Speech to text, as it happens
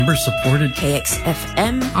Supported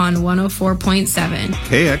KXFM on 104.7.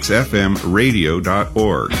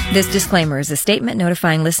 KXFMradio.org. This disclaimer is a statement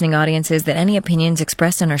notifying listening audiences that any opinions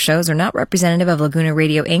expressed on our shows are not representative of Laguna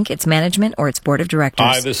Radio, Inc., its management, or its board of directors.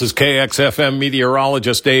 Hi, this is KXFM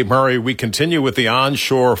meteorologist Dave Murray. We continue with the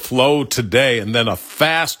onshore flow today, and then a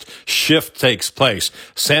fast shift takes place.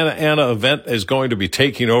 Santa Ana event is going to be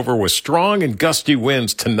taking over with strong and gusty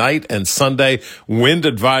winds tonight and Sunday. Wind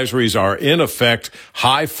advisories are in effect.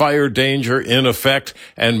 High fire danger in effect,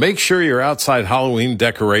 and make sure your outside Halloween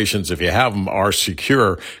decorations, if you have them, are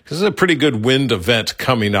secure, because it's a pretty good wind event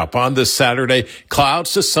coming up. On this Saturday,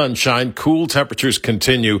 clouds to sunshine, cool temperatures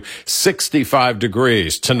continue, 65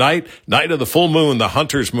 degrees. Tonight, night of the full moon, the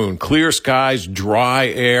hunter's moon, clear skies, dry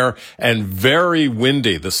air, and very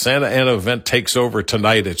windy. The Santa Ana event takes over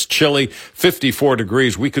tonight. It's chilly, 54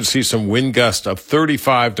 degrees. We could see some wind gusts of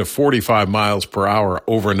 35 to 45 miles per hour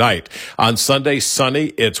overnight. On Sunday,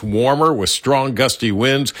 sunny. It's warmer with strong gusty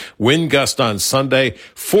winds. Wind gust on Sunday,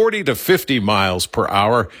 40 to 50 miles per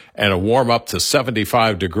hour, and a warm up to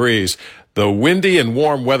 75 degrees. The windy and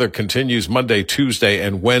warm weather continues Monday, Tuesday,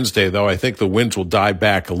 and Wednesday, though I think the winds will die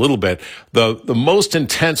back a little bit. The most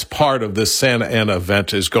intense part of this Santa Ana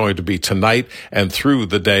event is going to be tonight and through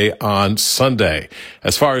the day on Sunday.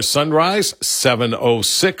 As far as sunrise,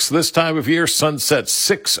 7:06 this time of year. Sunset,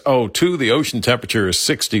 6:02. The ocean temperature is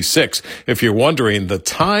 66. If you're wondering, the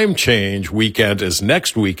time change weekend is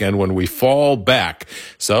next weekend when we fall back.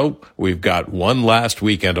 So we've got one last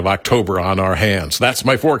weekend of October on our hands. That's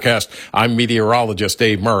my forecast. I'm meteorologist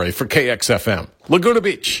Dave Murray for KXFM, Laguna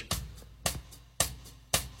Beach.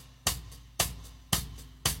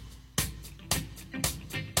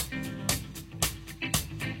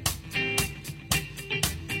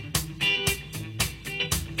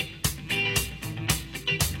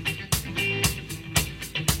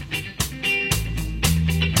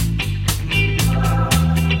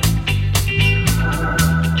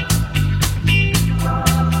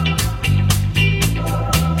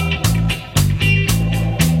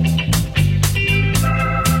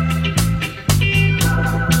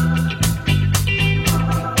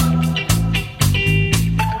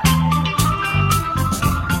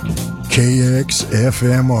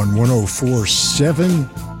 KXFM on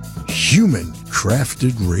 104.7, Human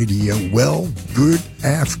Crafted Radio. Well, good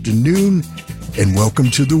afternoon, and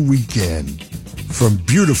welcome to the weekend. From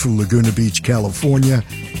beautiful Laguna Beach, California,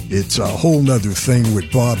 it's a whole nother thing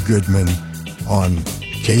with Bob Goodman on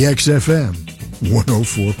KXFM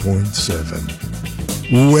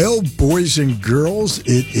 104.7. Well, boys and girls,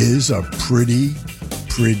 it is a pretty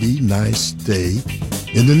nice day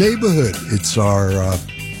in the neighborhood. It's our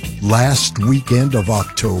last weekend of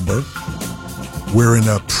October. We're in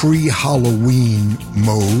a pre-Halloween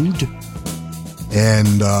mode.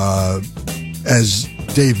 And as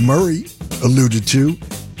Dave Murray alluded to,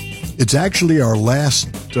 it's actually our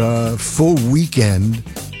last full weekend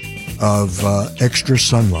of extra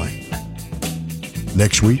sunlight.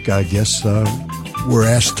 Next week, I guess, we're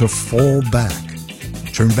asked to fall back,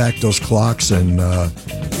 turn back those clocks, and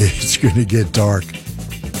it's going to get dark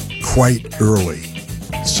quite early.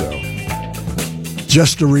 So,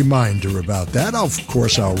 just a reminder about that. Of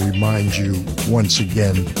course, I'll remind you once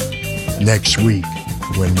again next week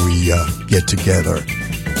when we get together.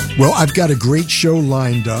 Well, I've got a great show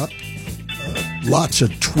lined up. Lots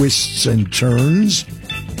of twists and turns.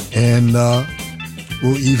 And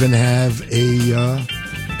we'll even have a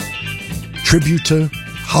tribute to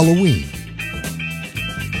Halloween.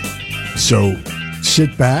 So,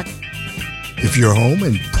 sit back if you're home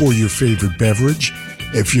and pour your favorite beverage.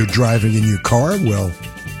 If you're driving in your car, well,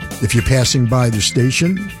 if you're passing by the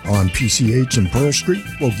station on PCH and Pearl Street,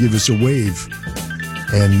 well, give us a wave.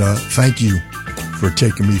 And thank you for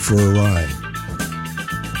taking me for a ride.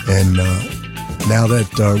 And now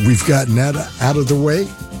that we've gotten that out of the way,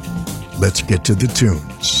 let's get to the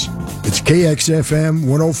tunes. It's KXFM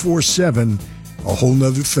 104.7, a whole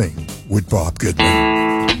nother thing with Bob Goodman.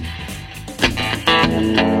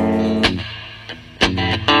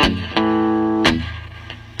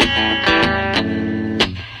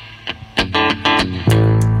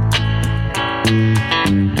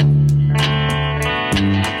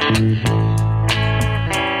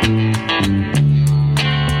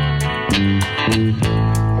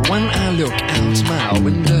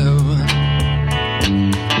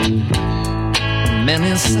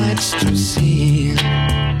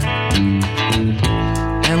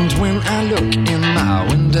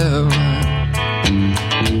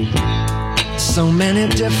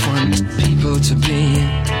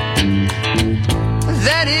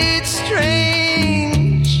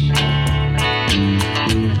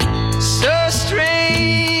 So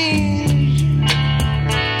strange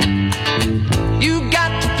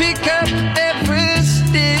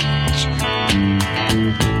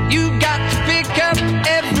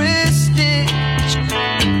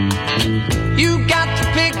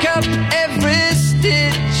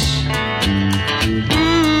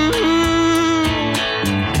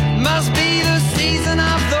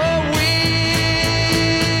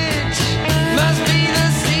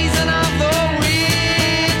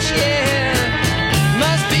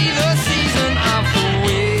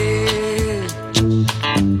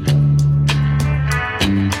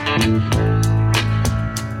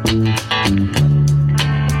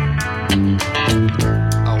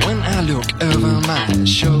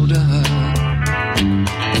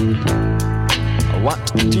What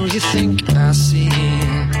do you think I see?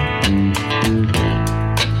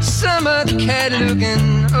 Summer cat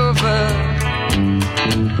looking over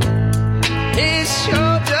his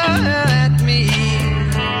shoulder at me,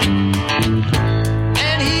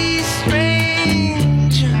 and he's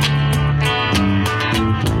strange,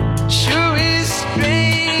 sure is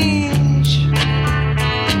strange.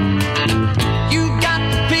 You got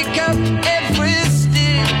to pick up every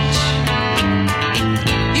stitch,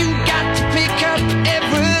 you got to pick up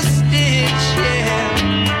every stitch, yeah.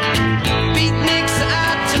 Beatniks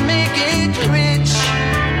out to make it rich.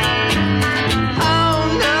 Oh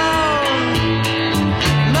no,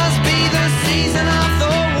 must be the season of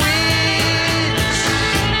the witch.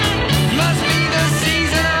 Must be the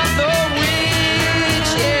season of the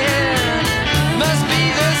witch, yeah. Must be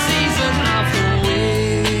the season of the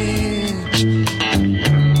witch.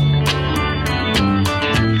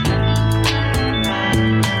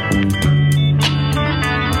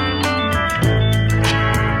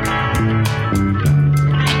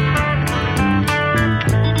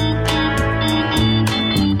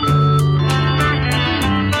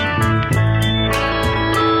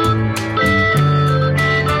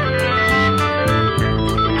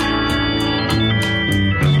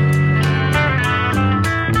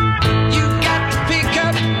 You got to pick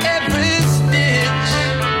up every stitch.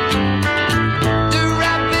 The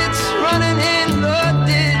rabbits running in the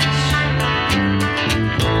ditch.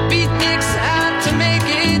 Beatniks out to make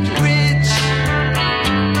it rich.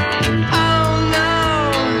 Oh no,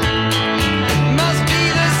 must be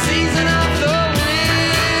the season of the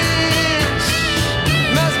witch.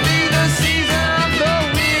 Must be the season of the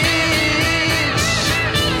witch.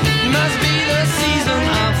 Must be the season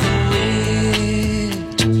of the witch.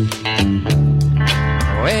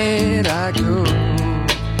 Where'd I go?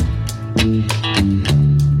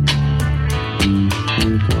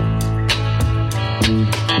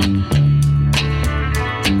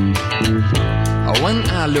 When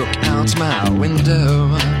I look out my window,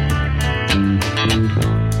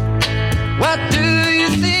 what do you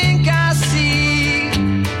think I see?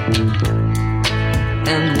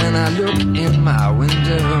 And when I look in my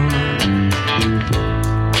window,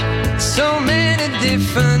 so many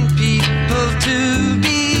different people to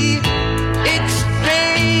be. It's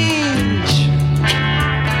strange,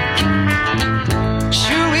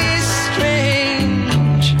 sure is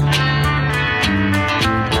strange.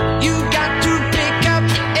 You got to pick up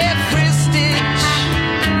every stitch.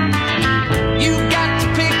 You got to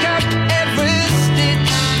pick up every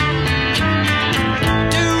stitch.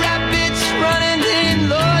 The rabbits running in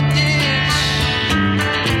the ditch.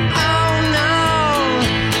 Oh no,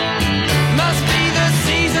 must be the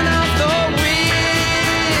season of the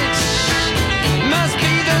witch.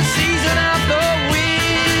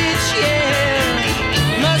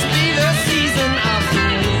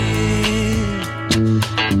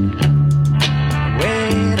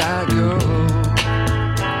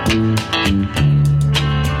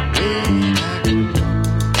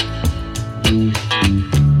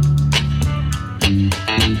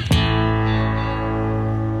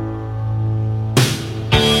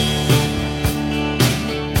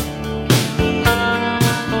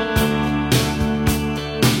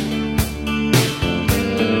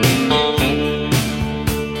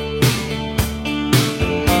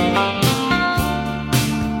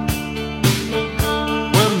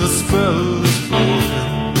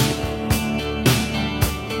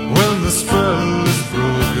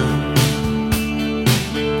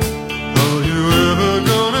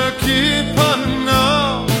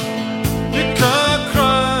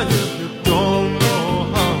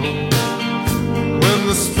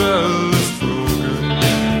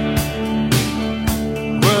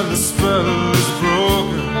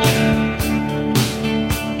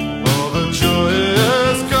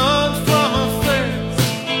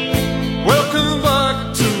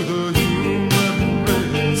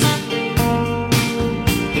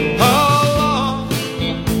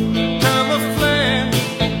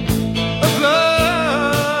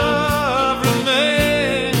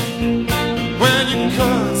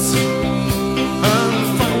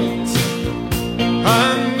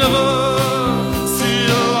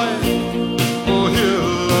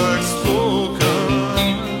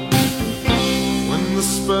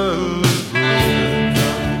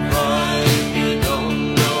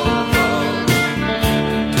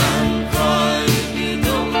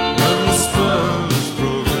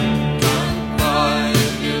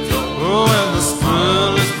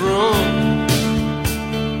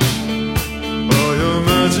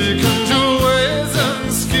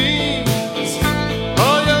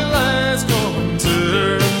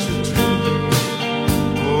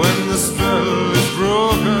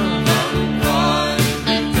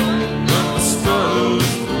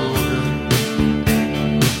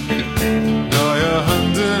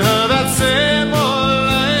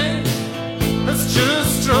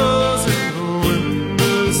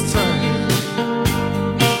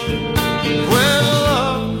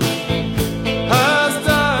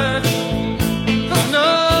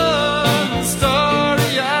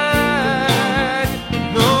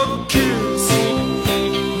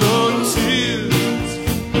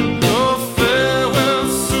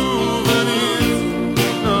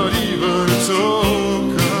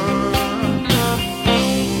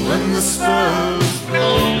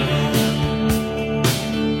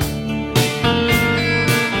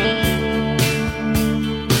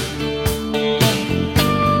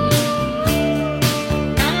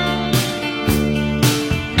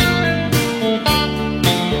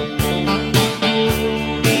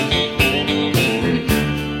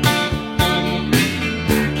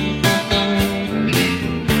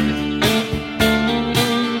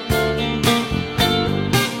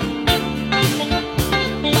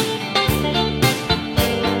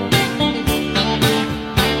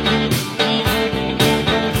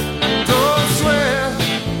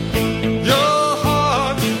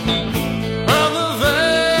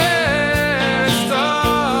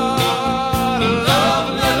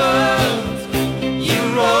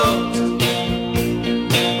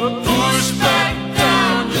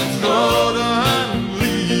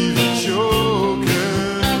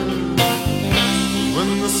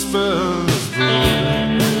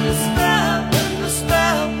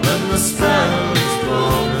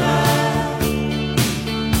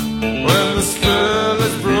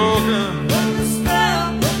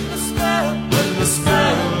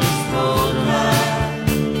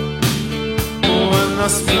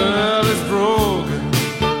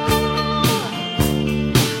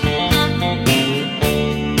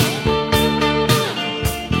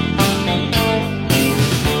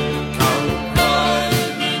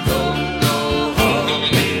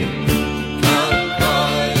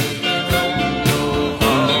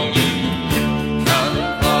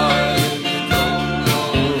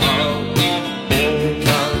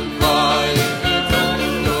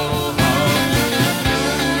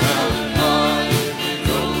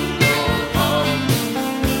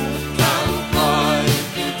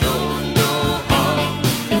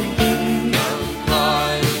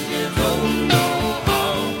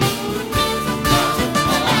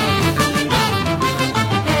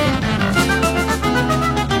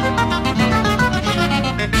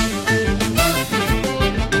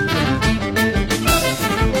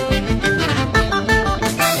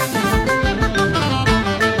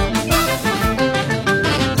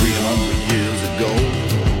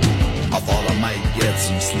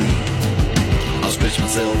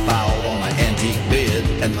 myself out on my antique bed,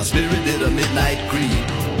 and my spirit did a midnight creep.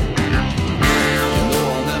 You know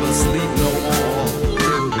I'll never sleep no more.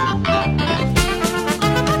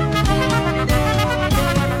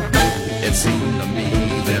 It seemed to me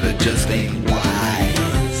that it just ain't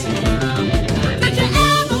wise. Did you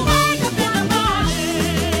ever wake up in the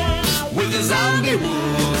morning with a zombie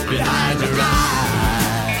wolf behind your eyes?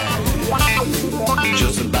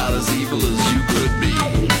 Just about as evil as you could be.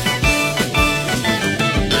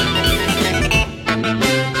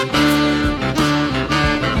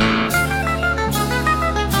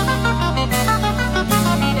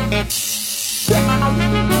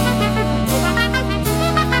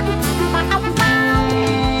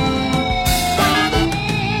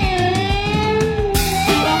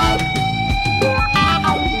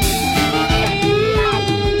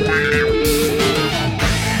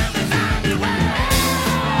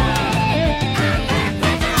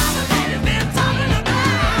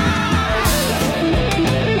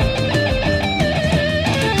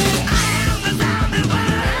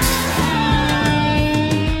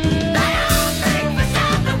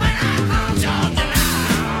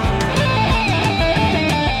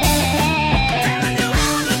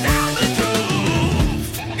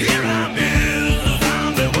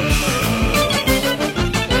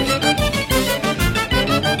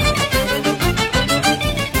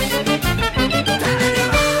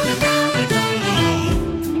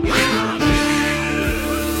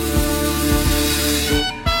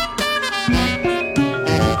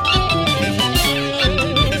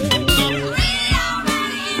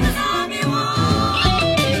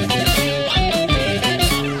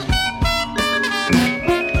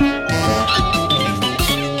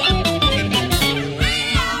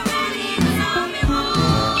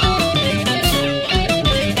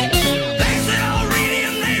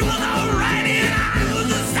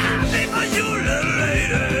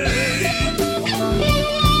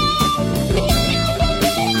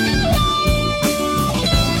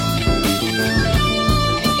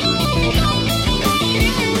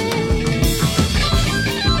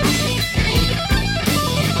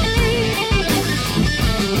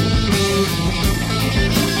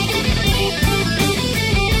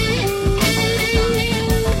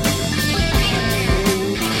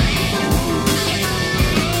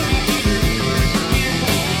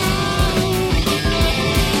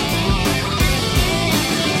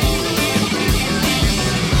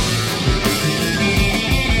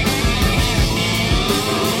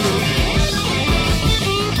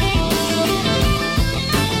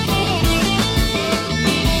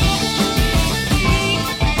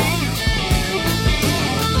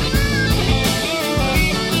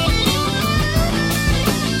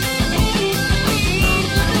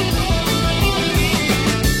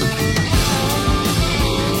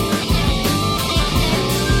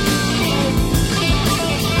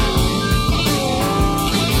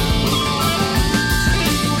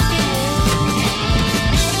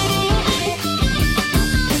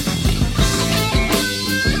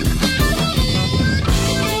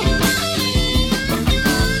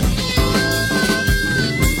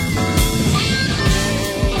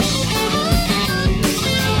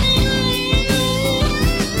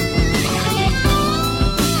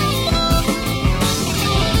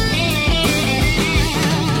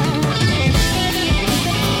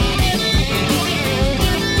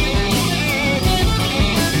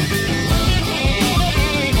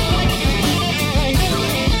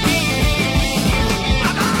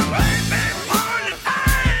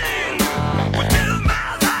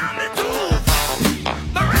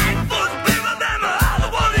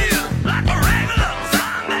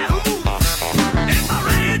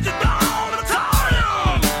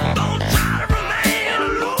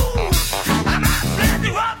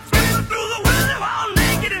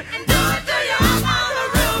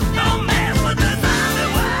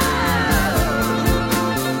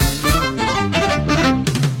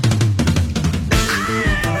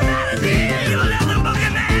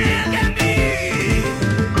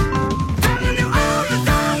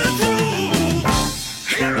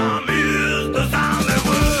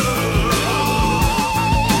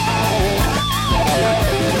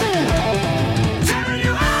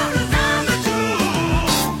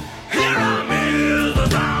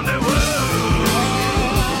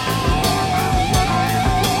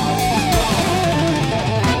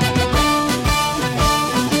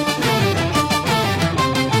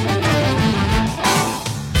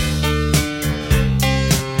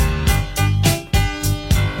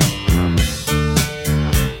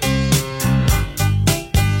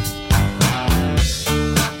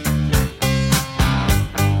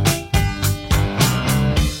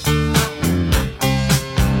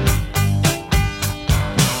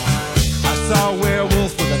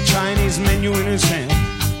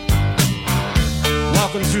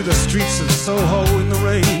 streets of Soho in the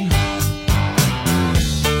rain.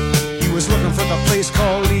 He was looking for the place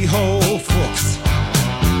called Lee Ho Fooks.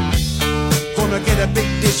 Gonna get a big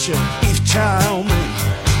dish of beef chow mein.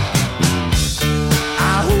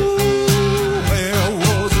 Ahoo,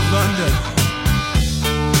 werewolves of London.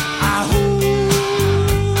 Ahoo,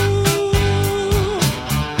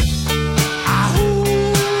 ahoo,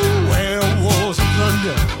 werewolves of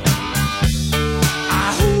London.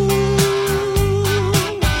 Ahoo,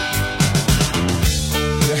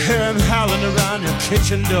 you hear him howling around your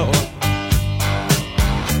kitchen door.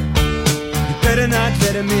 You better not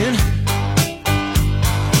let him in.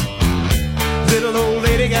 Little old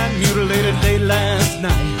lady got mutilated late last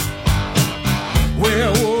night.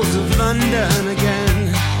 Werewolves of London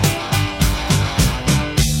again.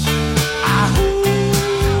 Ahoo,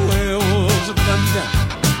 werewolves of London.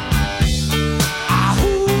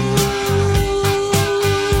 Ahoo,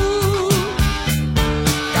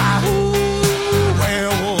 ahoo,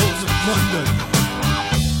 werewolves of London.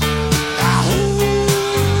 Ahoo.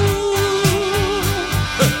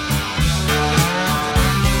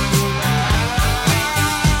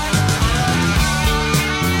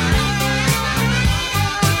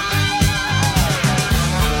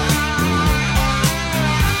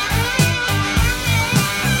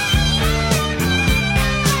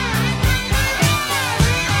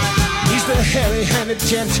 Hairy-handed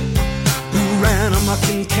gent who ran amok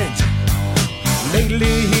in Kent.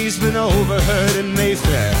 Lately he's been overheard in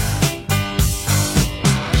Mayfair.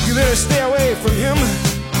 You better stay away from him.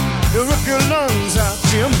 He'll rip your lungs out,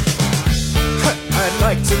 Jim. I'd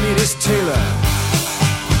like to meet his tailor.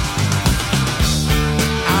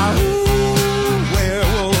 Ahoo,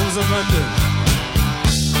 werewolves of London.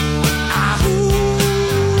 Ahoo.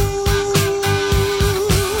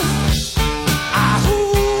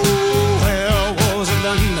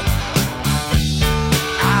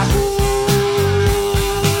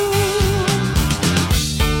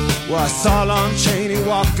 I saw Lon Chaney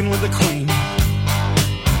walking with the Queen,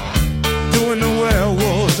 doing the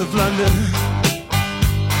werewolves of London.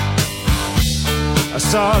 I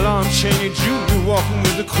saw Lon Chaney Jr. walking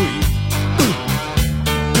with the Queen,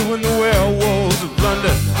 doing the werewolves of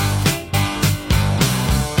London.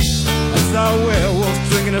 I saw a werewolf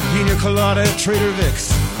drinking a pina colada at Trader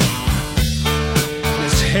Vic's.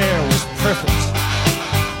 His hair was perfect.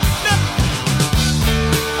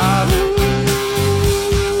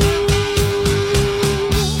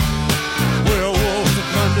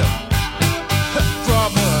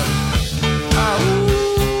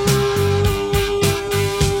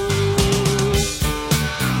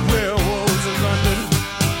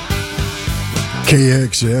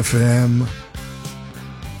 KXFM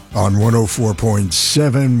on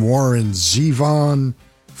 104.7, Warren Zevon,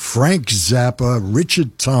 Frank Zappa,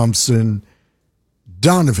 Richard Thompson,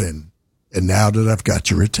 Donovan, and Now That I've Got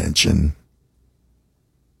Your Attention.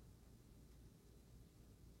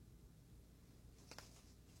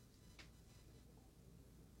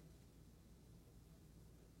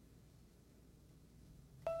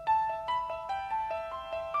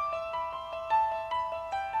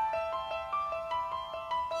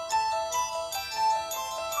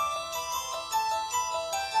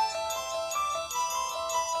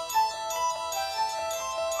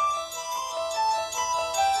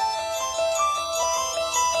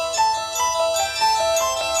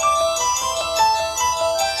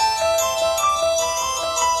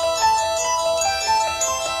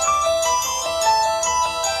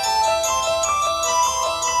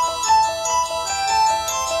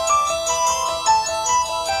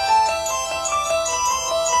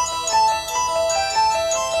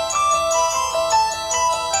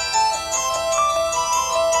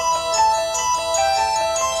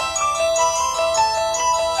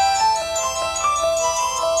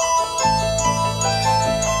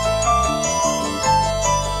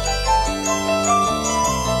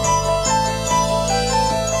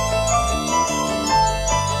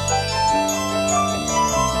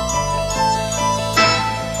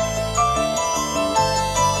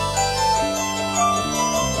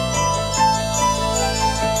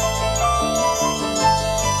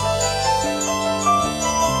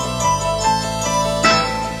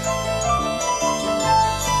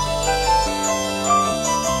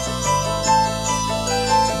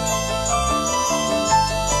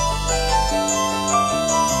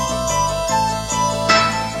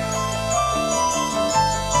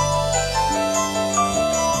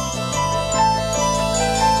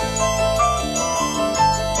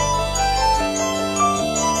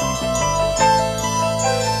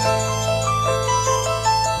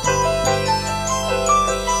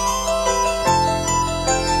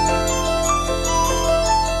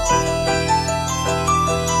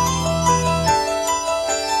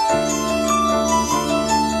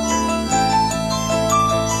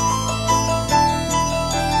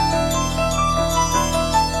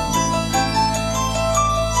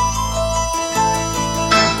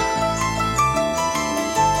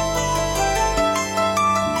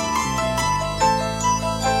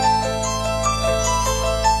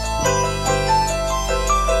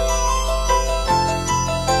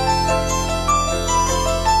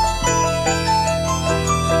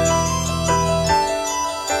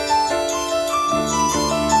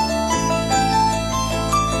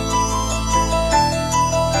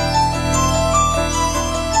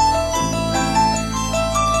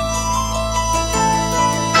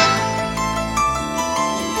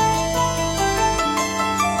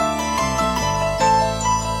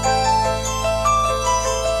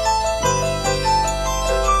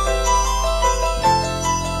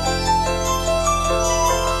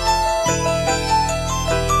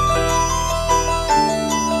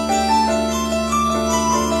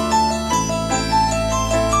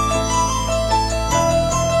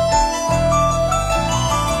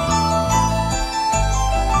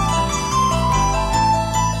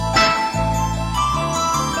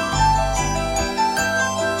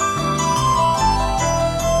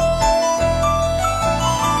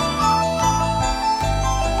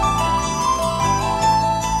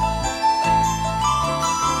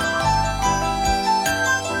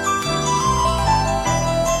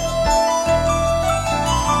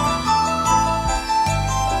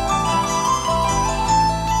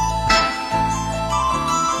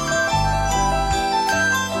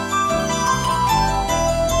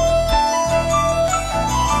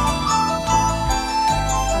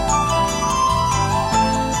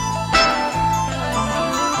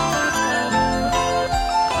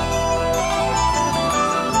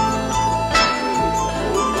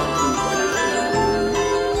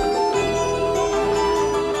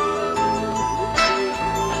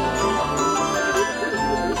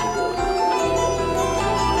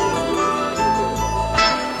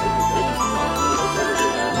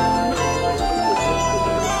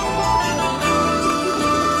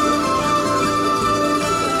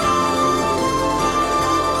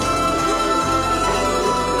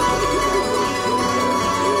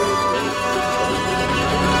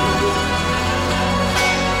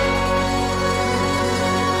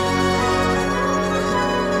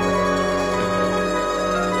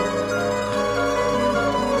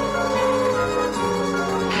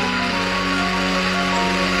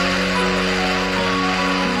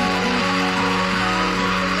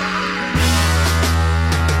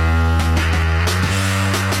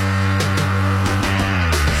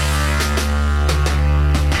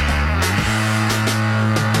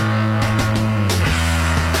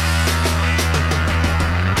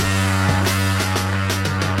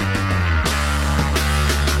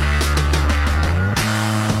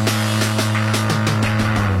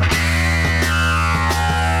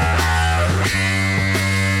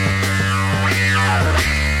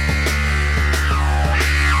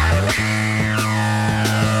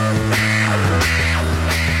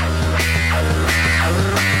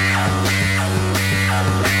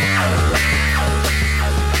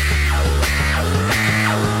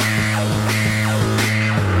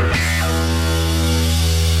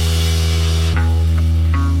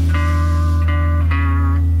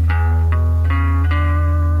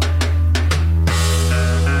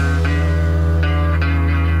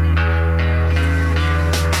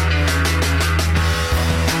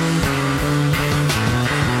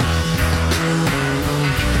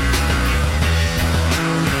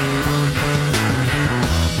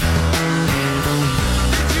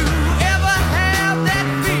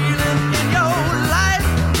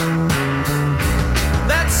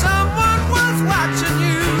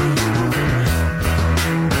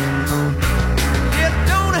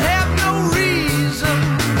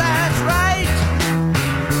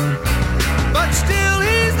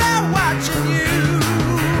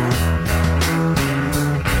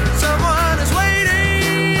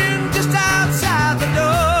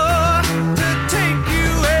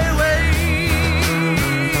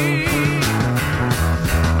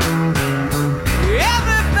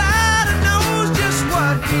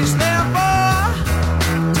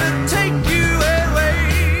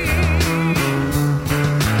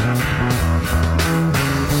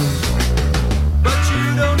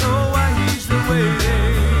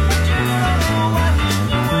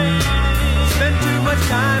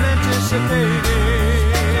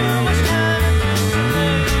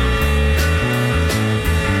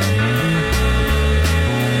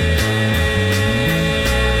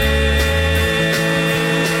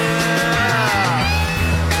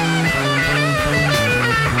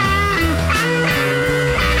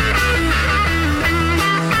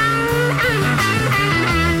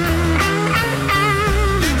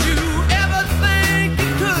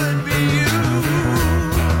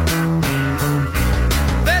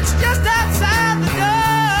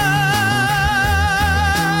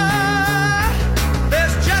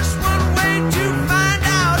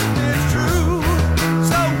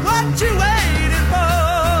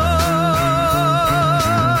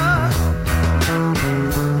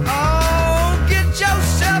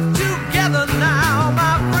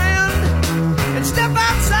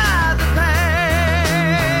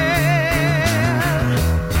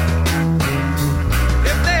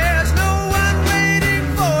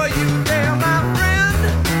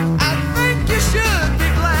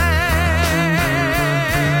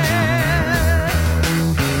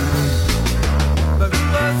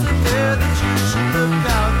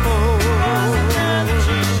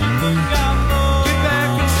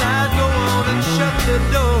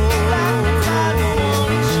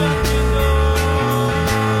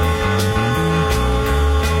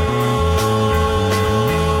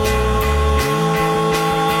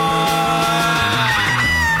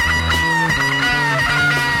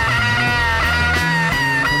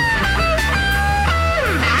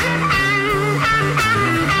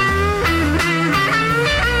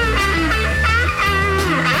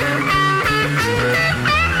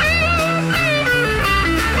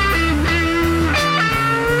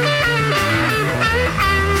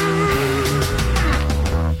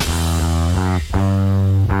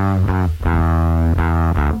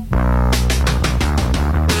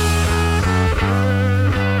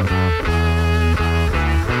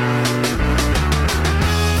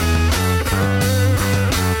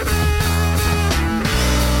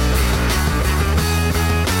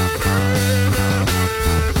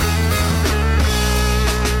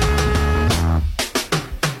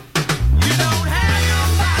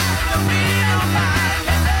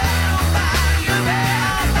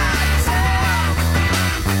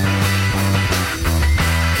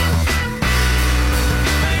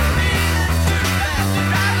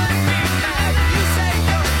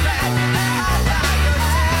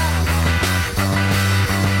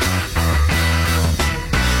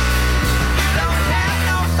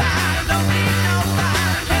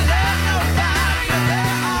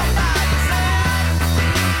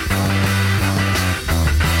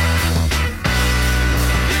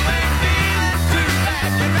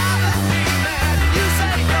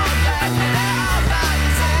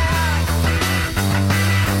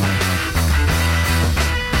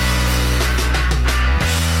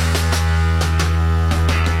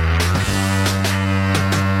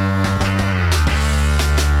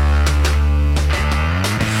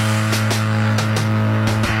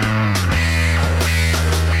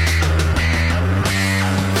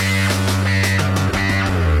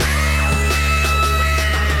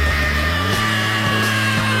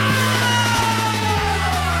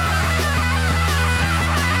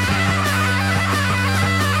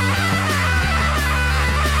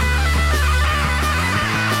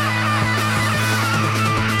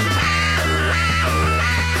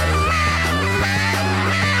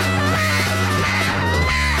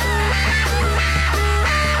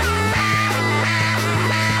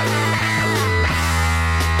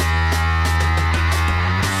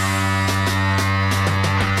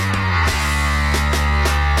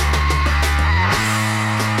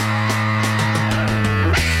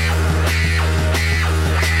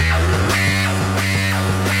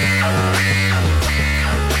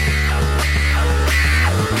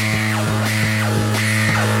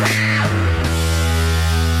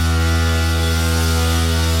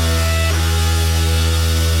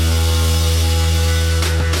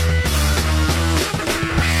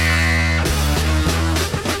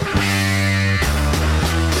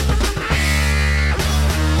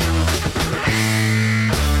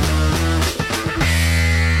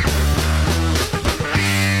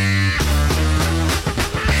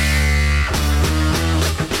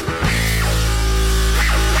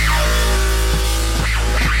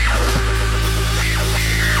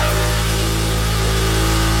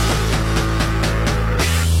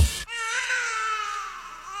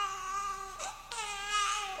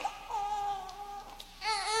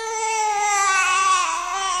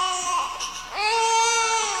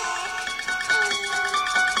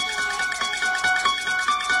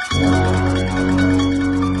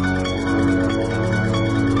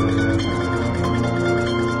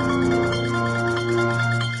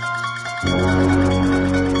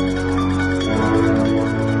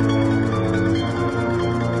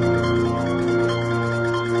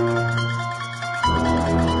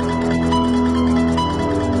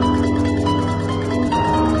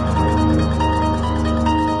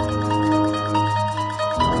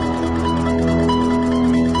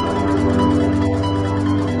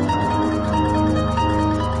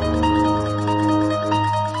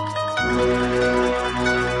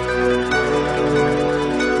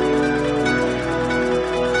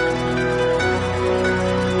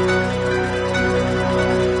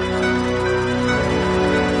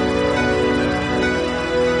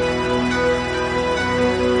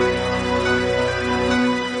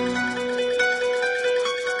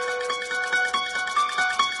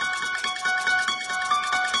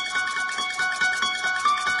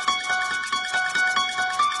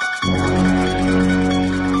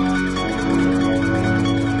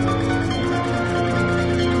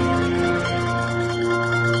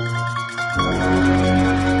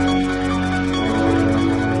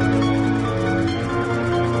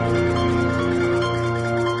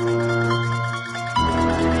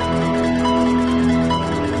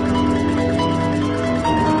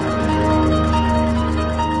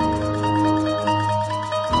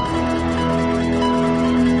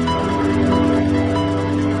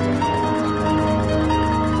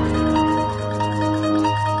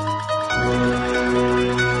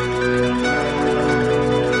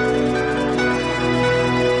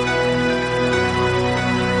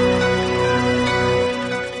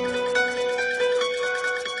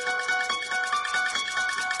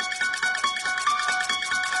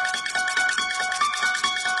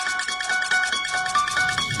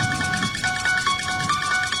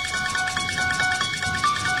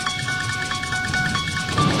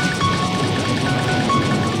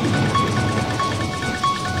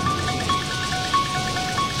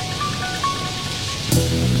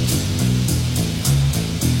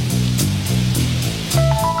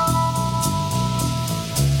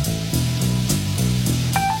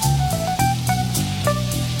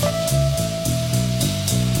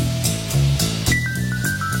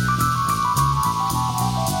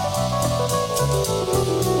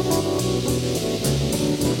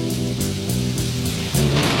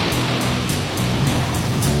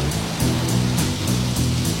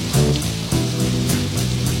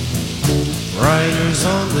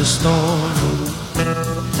 Riders on the storm,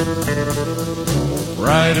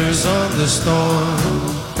 riders on the storm.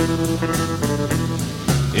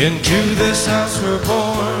 Into this house we're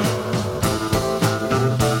born,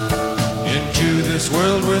 into this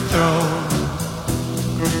world we're thrown.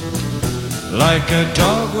 Like a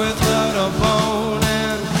dog without a bone,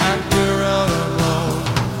 an actor out alone.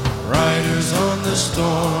 Riders on the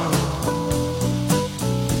storm.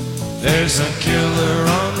 There's a killer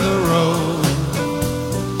on the road.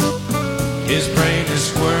 His brain is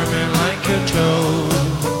squirming like a toad.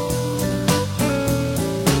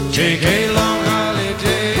 Take a long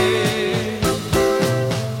holiday.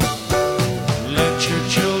 Let your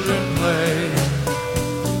children play.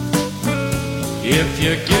 If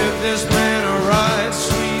you give this man a ride,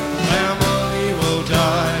 sweet family will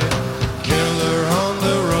die. Killer on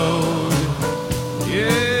the road,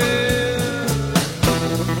 yeah.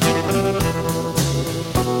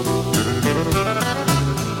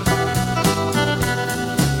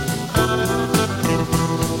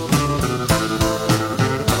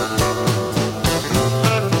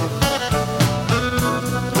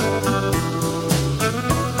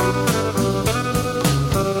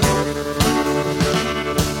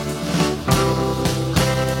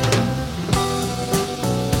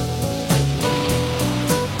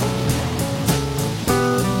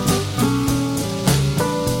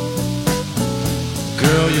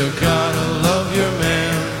 Girl, you gotta love your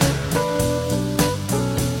man.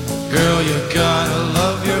 Girl, you gotta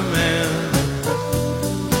love your man.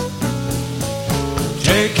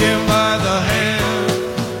 Take him by the hand.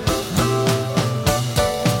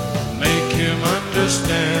 Make him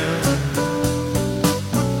understand.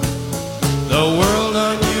 The world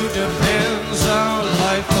on you depends. Our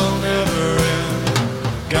life will never end.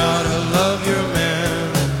 Gotta love your man.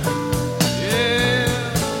 Yeah.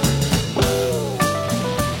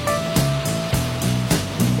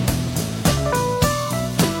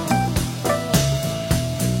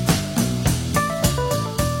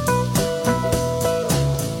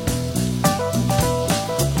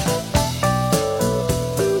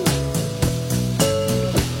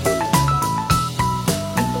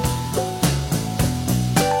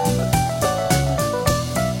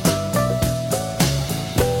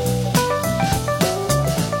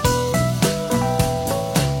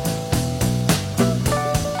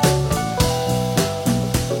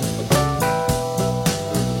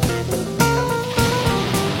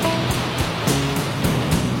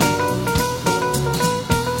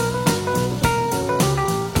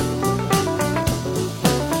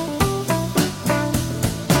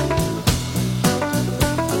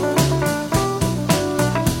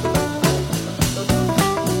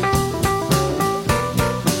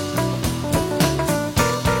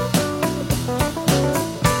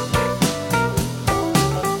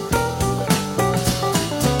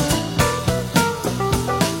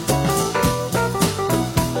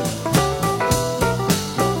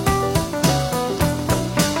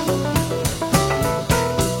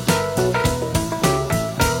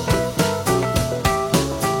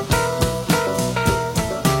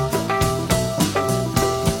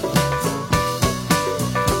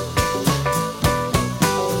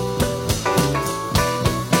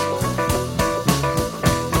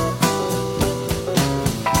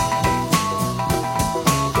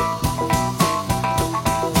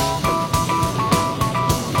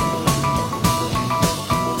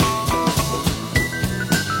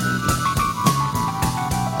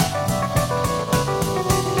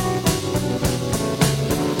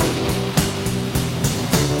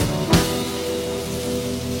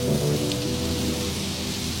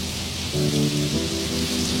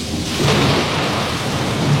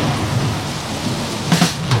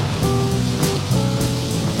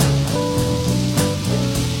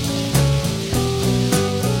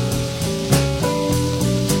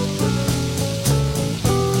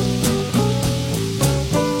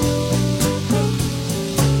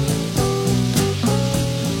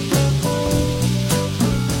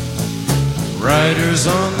 Riders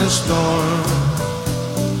on the storm,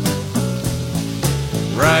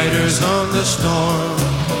 riders on the storm.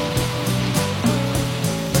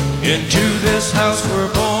 Into this house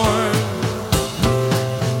we're born,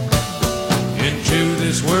 into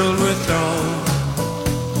this world we're thrown.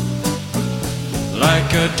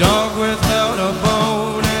 Like a dog without a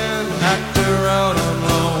bone, an actor out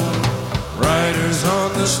alone. Riders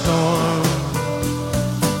on the storm.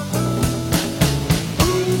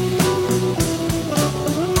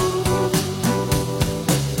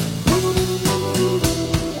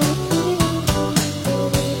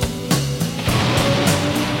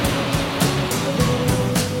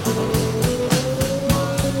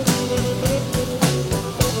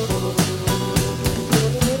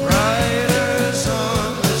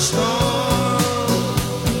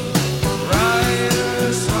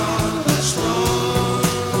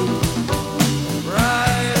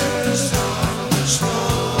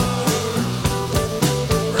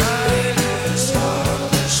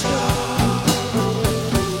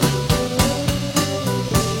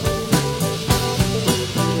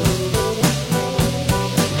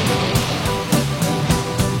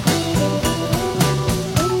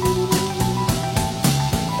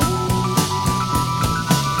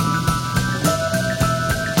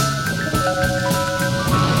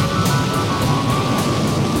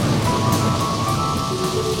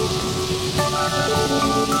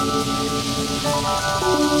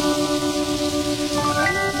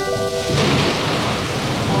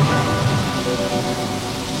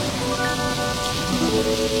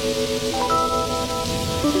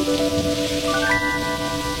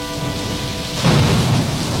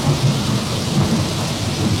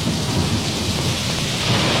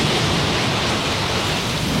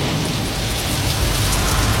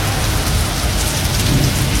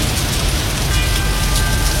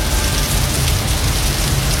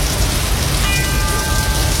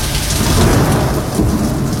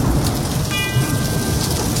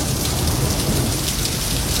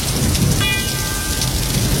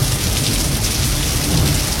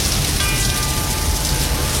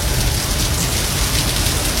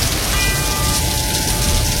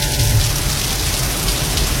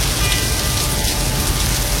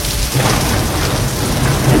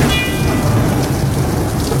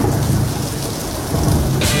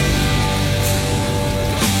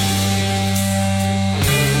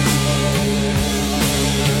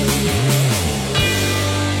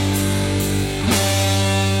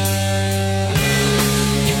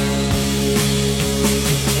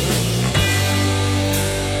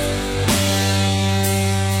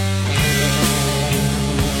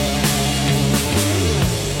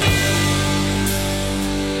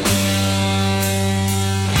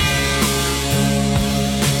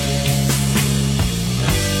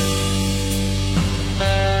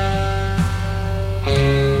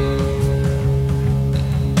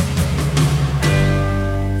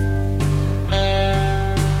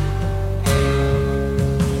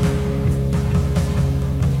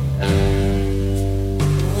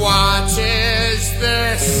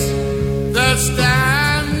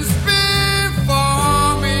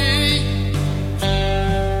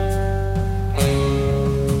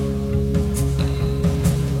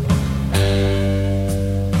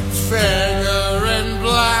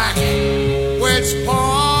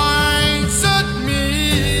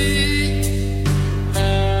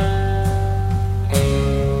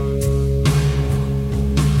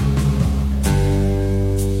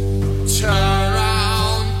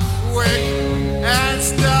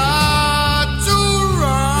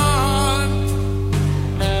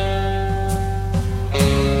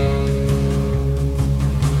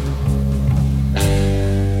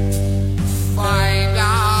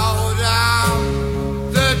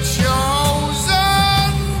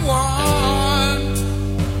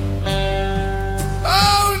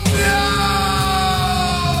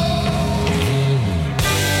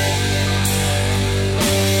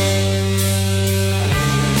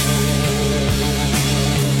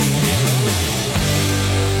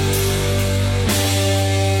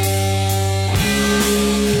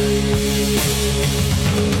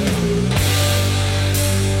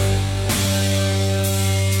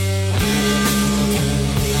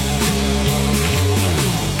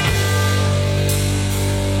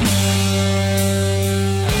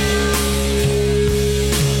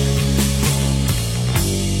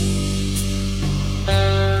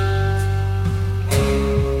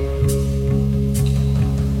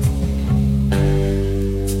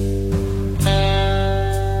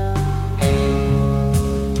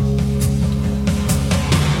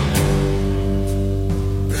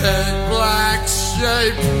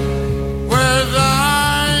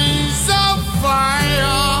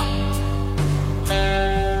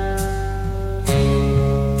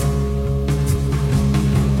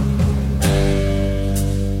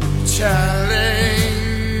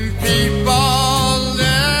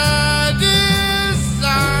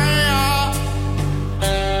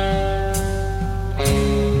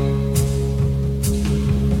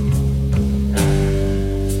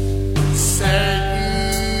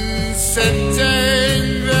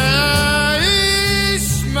 Sitting there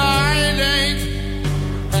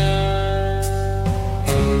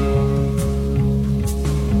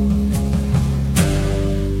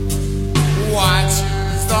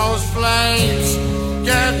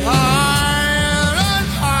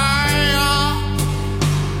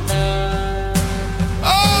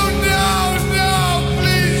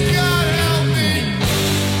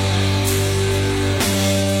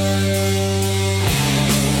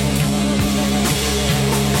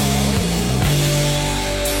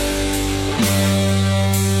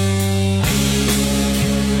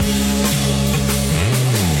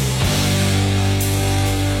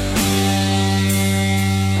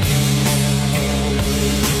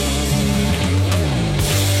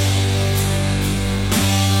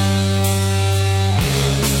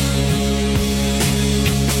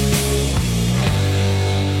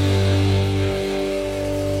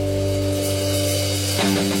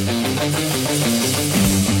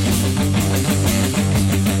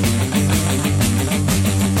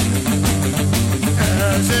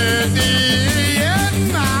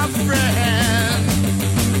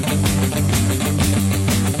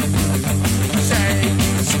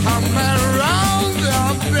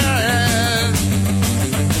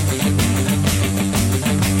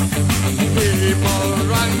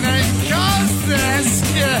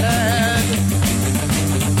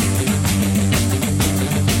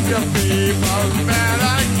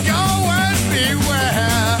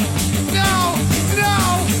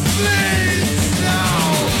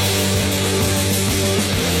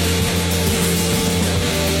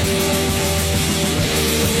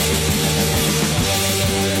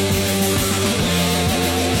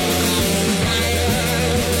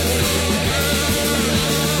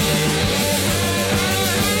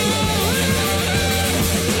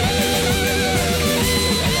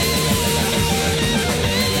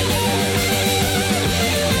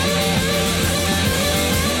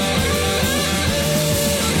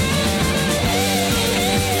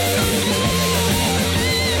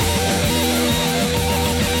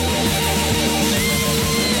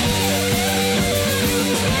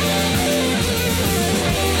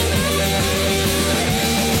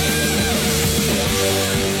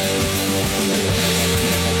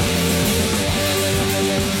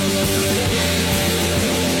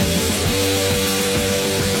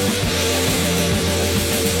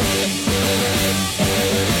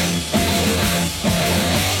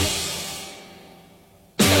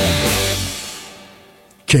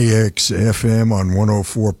KXFM on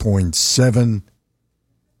 104.7.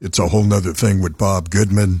 It's a whole nother thing with Bob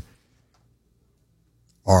Goodman.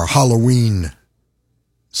 Our Halloween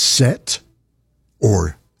set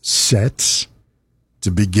or sets to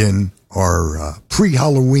begin our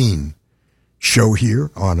pre-Halloween show here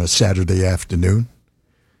on a Saturday afternoon,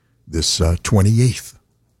 this 28th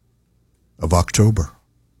of October,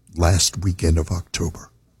 last weekend of October.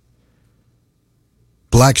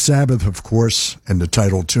 Black Sabbath, of course, and the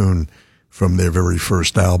title tune from their very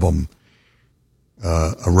first album,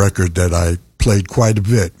 a record that I played quite a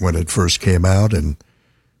bit when it first came out, and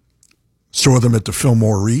saw them at the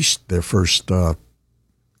Fillmore East, their first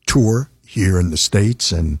tour here in the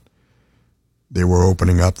States, and they were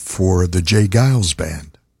opening up for the Jay Giles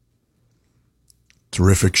Band.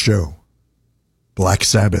 Terrific show. Black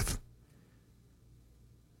Sabbath.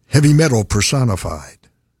 Heavy metal personified.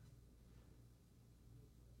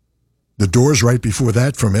 The Doors right before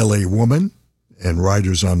that from L.A. Woman and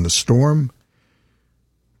Riders on the Storm.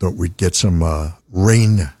 Thought we'd get some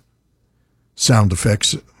rain sound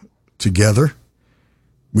effects together.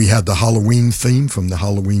 We had the Halloween theme from the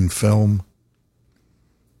Halloween film.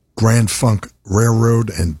 Grand Funk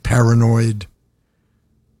Railroad and Paranoid.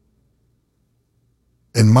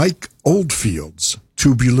 And Mike Oldfield's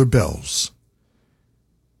Tubular Bells,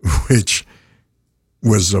 which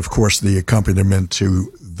was, of course, the accompaniment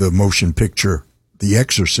to the motion picture The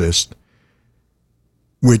Exorcist,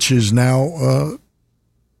 which is now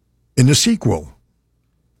in a sequel.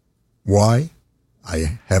 Why?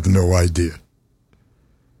 I have no idea.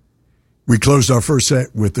 We closed our first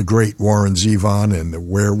set with the great Warren Zevon and the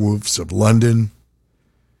Werewolves of London.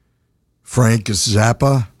 Frank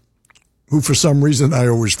Zappa, who for some reason I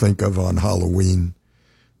always think of on Halloween,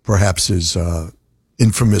 perhaps his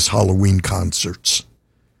infamous Halloween concerts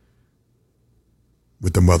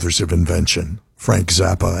with the Mothers of Invention, Frank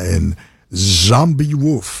Zappa and Zombie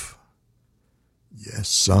Wolf. Yes,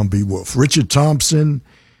 Zombie Wolf. Richard Thompson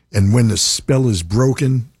and When the Spell is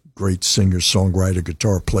Broken, great singer, songwriter,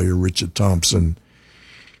 guitar player, Richard Thompson.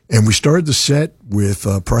 And we started the set with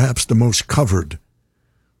perhaps the most covered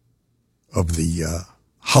of the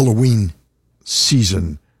Halloween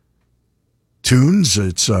season tunes.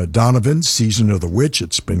 It's Donovan's Season of the Witch.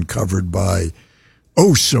 It's been covered by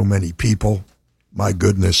oh so many people. My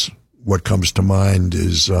goodness, what comes to mind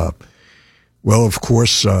is, well, of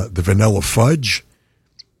course, the Vanilla Fudge.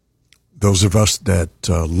 Those of us that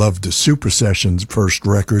loved the Super Sessions first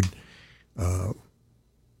record, the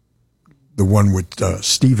one with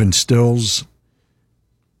Stephen Stills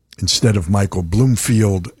instead of Michael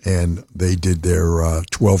Bloomfield, and they did their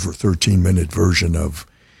 12 or 13-minute version of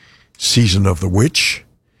Season of the Witch.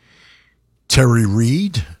 Terry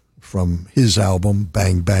Reid from his album,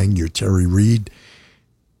 Bang Bang, You're Terry Reid.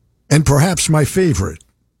 And perhaps my favorite,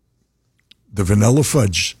 the Vanilla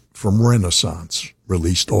Fudge from Renaissance,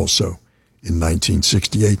 released also in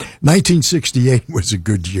 1968. 1968 was a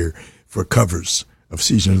good year for covers of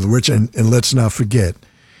Season of the Witch. And let's not forget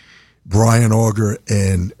Brian Auger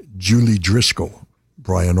and Julie Driscoll,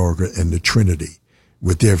 Brian Auger and the Trinity,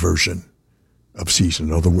 with their version of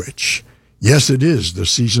Season of the Witch. Yes, it is the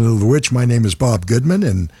Season of the Witch. My name is Bob Goodman,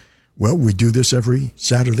 and, well, we do this every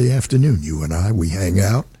Saturday afternoon. You and I, we hang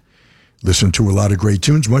out, listen to a lot of great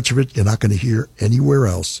tunes. Much of it you're not going to hear anywhere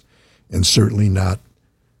else, and certainly not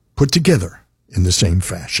put together in the same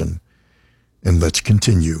fashion. And let's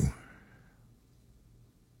continue.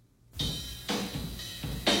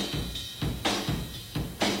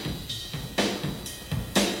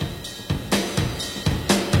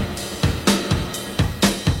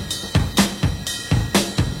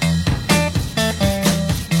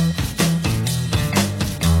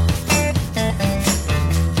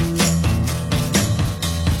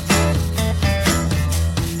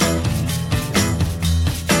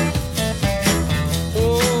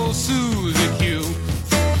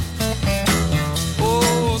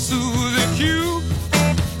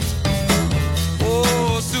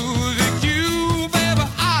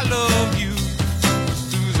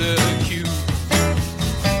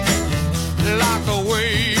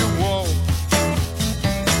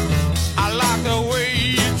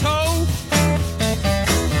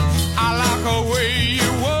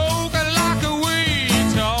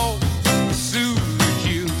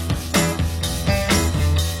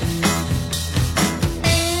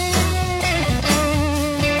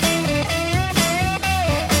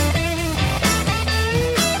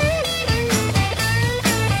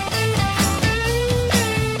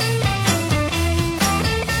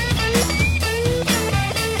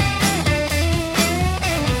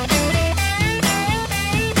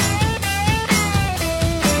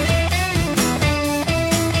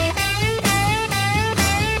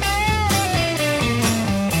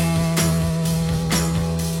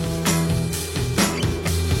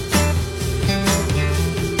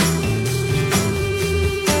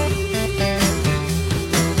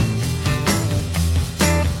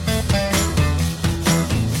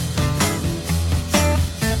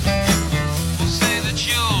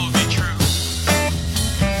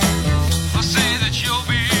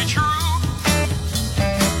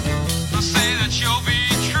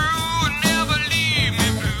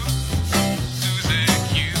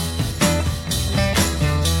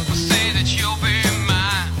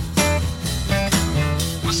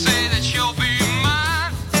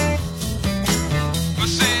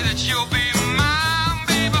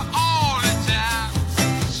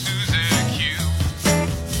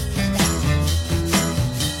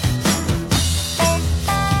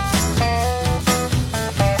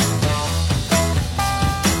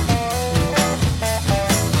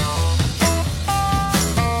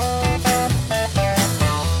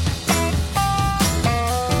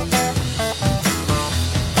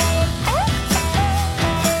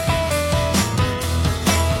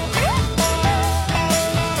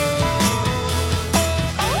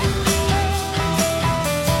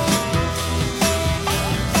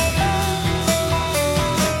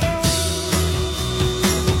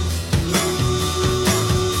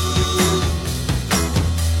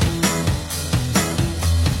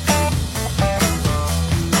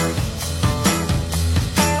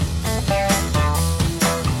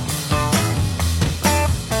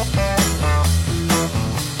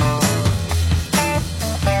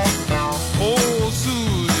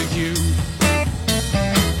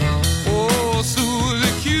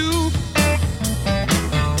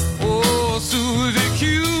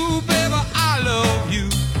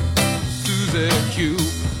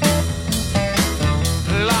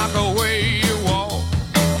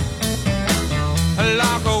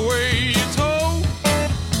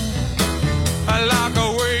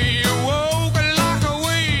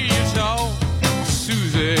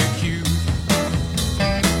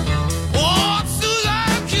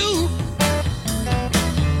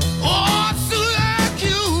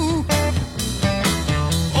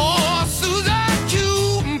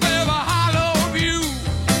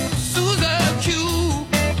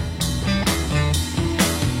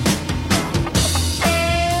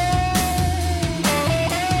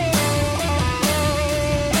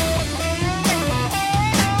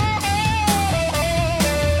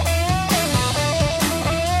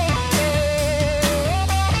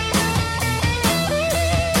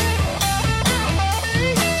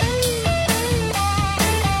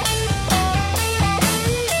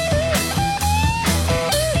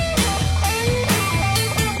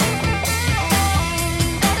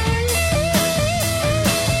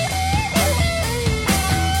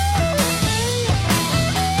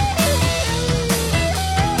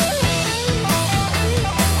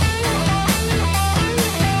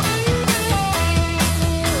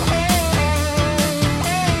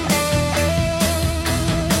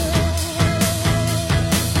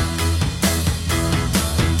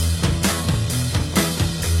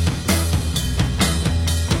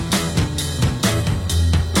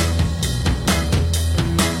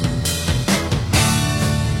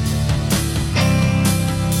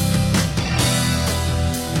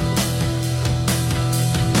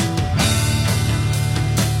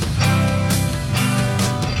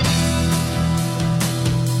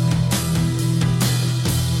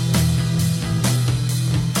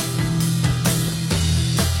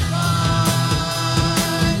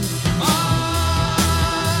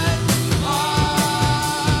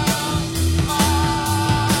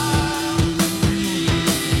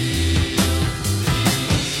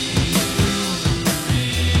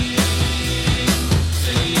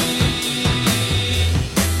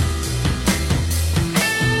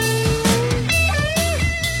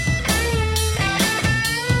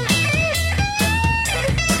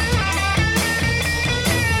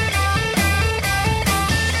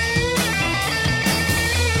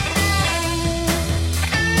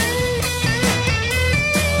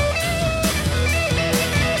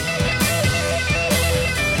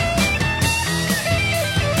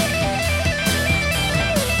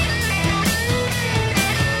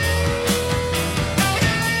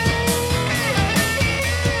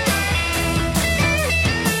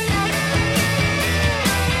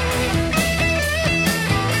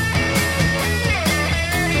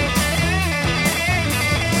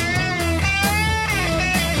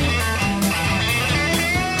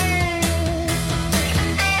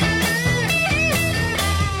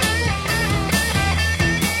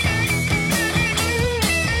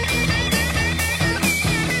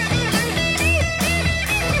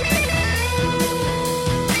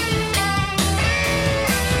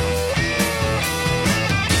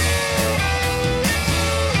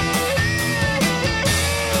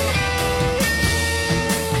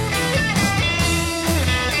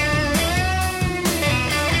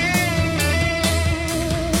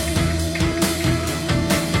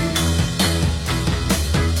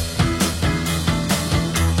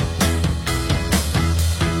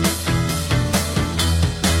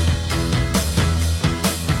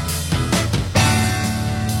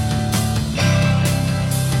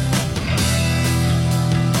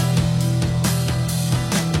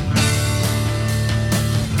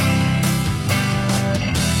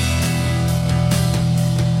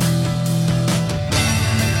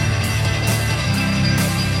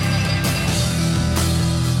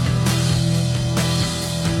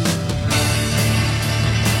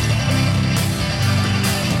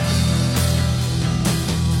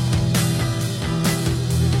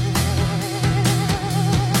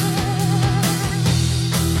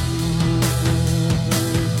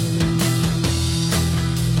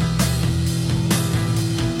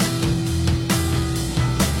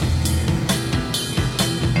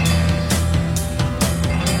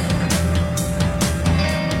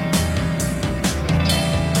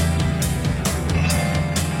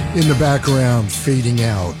 In the background, fading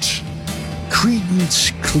out,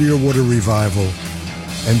 Creedence Clearwater Revival,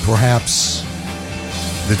 and perhaps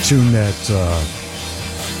the tune that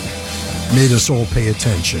made us all pay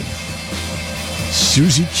attention,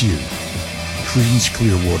 Susie Q, Creedence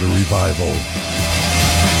Clearwater Revival.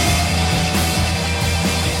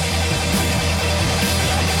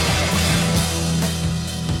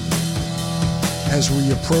 As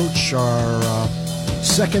we approach our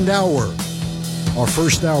second hour, our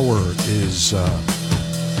first hour is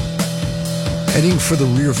heading for the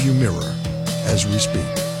rearview mirror as we speak.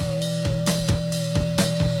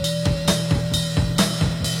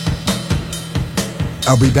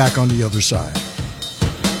 I'll be back on the other side.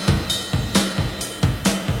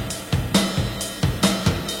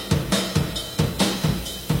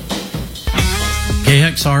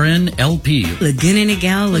 KXRN LP Laguna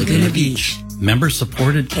Niguel, Laguna Beach. Member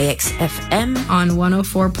supported KXFM on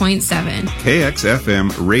 104.7.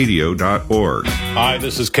 KXFMradio.org. Hi,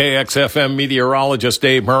 this is KXFM meteorologist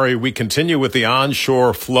Dave Murray. We continue with the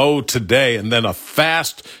onshore flow today, and then a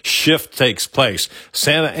fast shift takes place.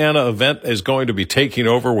 Santa Ana event is going to be taking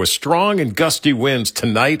over with strong and gusty winds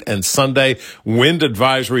tonight and Sunday. Wind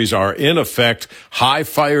advisories are in effect, high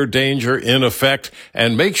fire danger in effect,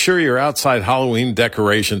 and make sure your outside Halloween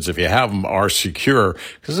decorations, if you have them, are secure,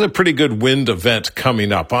 because it's a pretty good wind event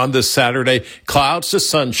coming up. On this Saturday, clouds to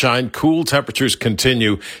sunshine, cool temperatures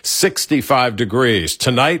continue, 65 degrees.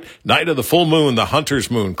 Tonight, night of the full moon, the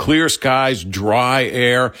hunter's moon, clear skies, dry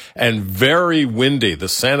air, and very windy. The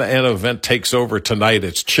Santa Ana event takes over tonight.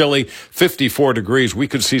 It's chilly, 54 degrees. We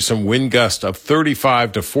could see some wind gusts of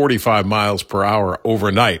 35 to 45 miles per hour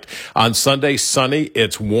overnight. On Sunday, sunny.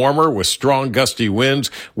 It's warmer with strong gusty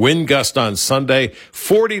winds. Wind gust on Sunday,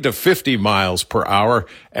 40 to 50 miles per hour,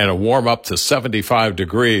 and a warm up to 75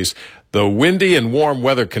 degrees. The windy and warm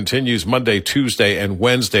weather continues Monday, Tuesday, and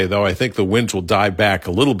Wednesday, though I think the winds will die back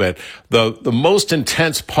a little bit. The most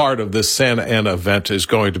intense part of this Santa Ana event is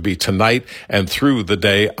going to be tonight and through the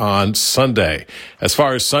day on Sunday. As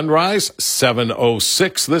far as sunrise,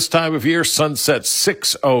 7:06 this time of year. Sunset,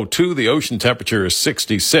 6:02. The ocean temperature is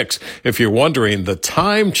 66. If you're wondering, the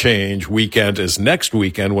time change weekend is next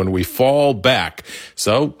weekend when we fall back.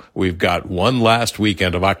 So we've got one last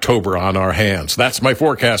weekend of October on our hands. That's my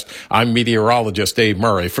forecast. I'm meteorologist Dave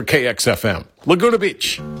Murray for KXFM, Laguna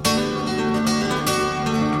Beach.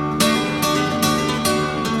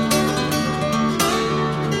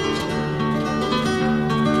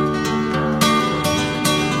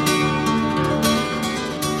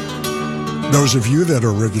 Those of you that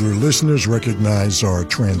are regular listeners recognize our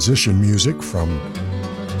transition music from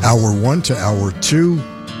Hour 1 to Hour 2.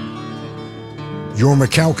 Jorma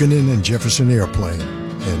Kaukonen and Jefferson Airplane,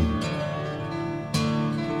 and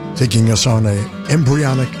taking us on an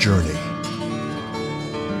embryonic journey.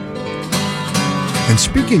 And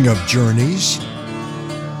speaking of journeys,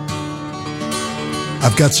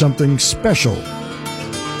 I've got something special.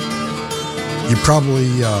 You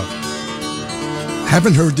probably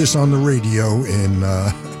haven't heard this on the radio in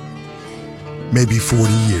maybe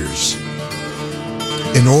 40 years.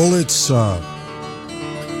 In all its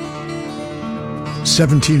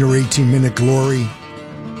 17 or 18 minute glory,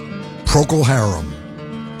 Procol Harum,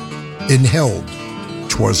 Inheld,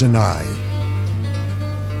 'Twas an I.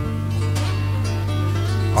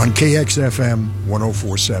 On KXFM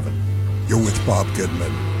 104.7. You're with Bob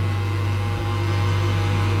Goodman.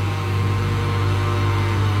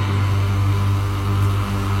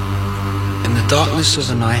 In the darkness of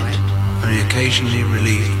the night, only occasionally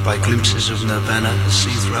relieved by glimpses of nirvana as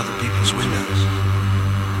seen through other people's windows,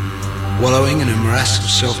 wallowing in a morass of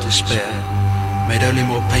self-despair, made only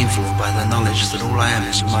more painful by the knowledge that all I am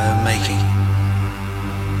is of my own making.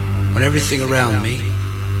 When everything around me,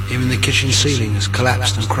 even the kitchen ceiling, has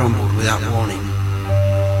collapsed and crumbled without warning,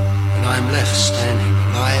 and I am left standing,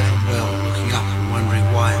 alive and well, looking up and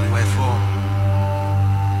wondering why and wherefore.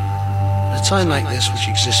 At a time like this, which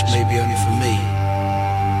exists maybe only for me,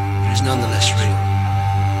 it is nonetheless real.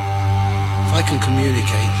 If I can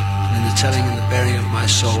communicate, and in the telling and the bearing of my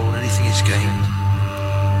soul anything is gained,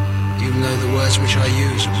 even though the words which I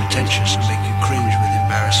use are pretentious and make you cringe with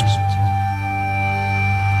embarrassment.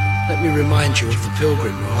 Let me remind you of the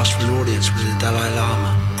pilgrim who asked for an audience with the Dalai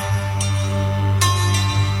Lama.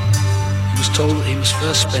 He was told that he must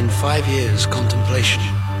first spend 5 years contemplation.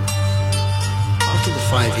 After the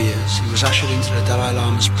 5 years, he was ushered into the Dalai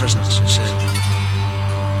Lama's presence and said,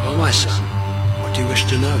 "Oh, my son, what do you wish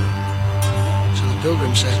to know?" So the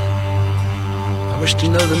pilgrim said, "I wish to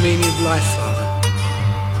know the meaning of life, Father."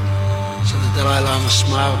 So the Dalai Lama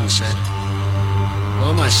smiled and said,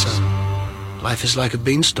 "Well, my son, life is like a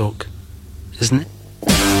beanstalk, isn't it?"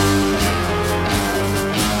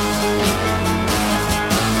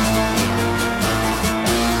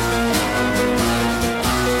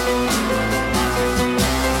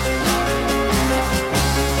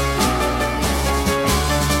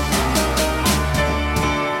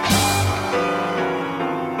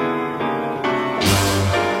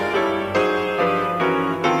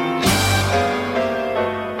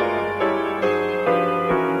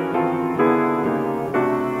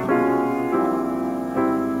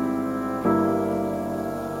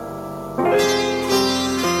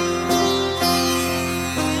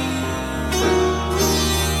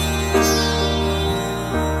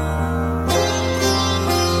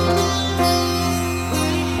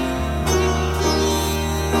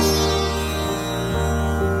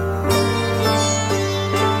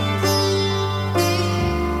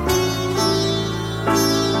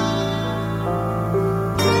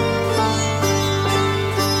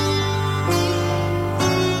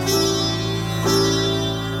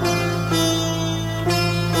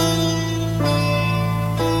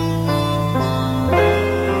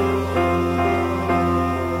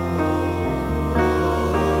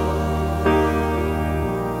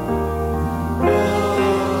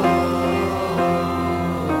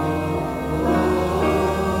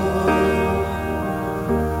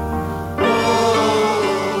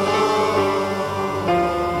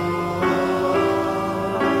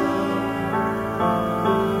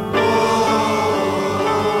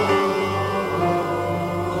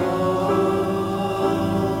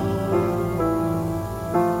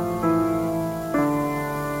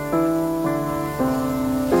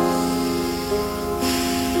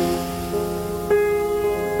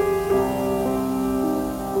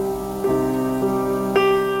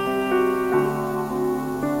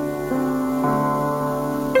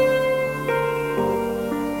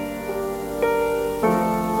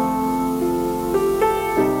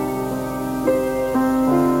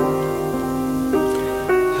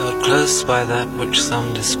 Cursed by that which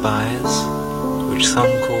some despise, which some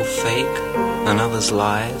call fake and others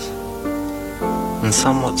lies, and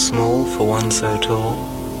somewhat small for one so tall.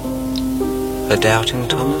 A doubting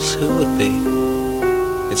Thomas who would be?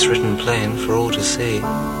 It's written plain for all to see,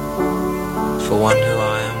 for one who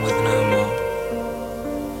I am with no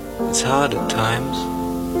more. It's hard at times,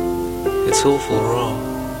 it's awful raw.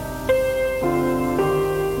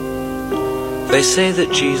 They say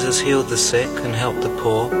that Jesus healed the sick and helped the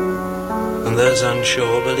poor, and those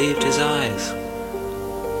unsure believed his eyes.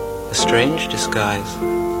 A strange disguise.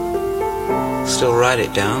 Still write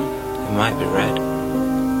it down, it might be read.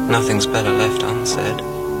 Nothing's better left unsaid.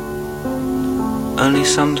 Only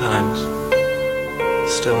sometimes,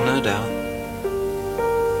 still no doubt,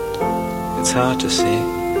 it's hard to see.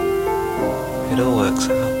 It all works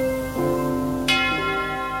out.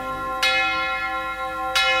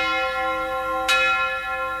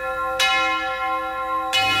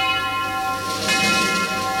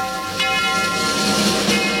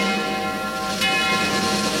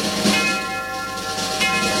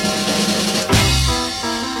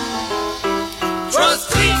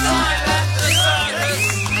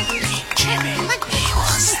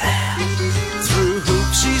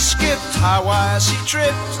 High wires he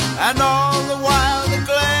tripped, and all the while the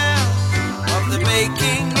glare of the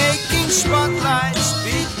aching spotlights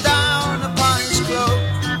beat down upon his cloak.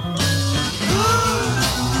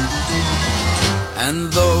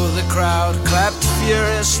 And though the crowd clapped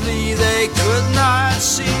furiously, they could not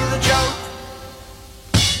see the joke.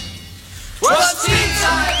 'Twas tea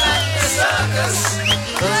time at the circus,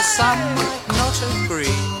 though some might not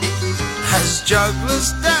agree, as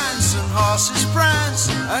jugglers dance and horses prance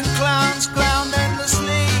and clowns clown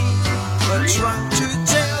endlessly. But drunk to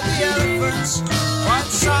tell the elephants, quite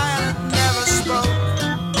silent, never spoke.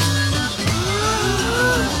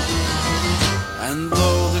 And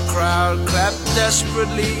though the crowd clapped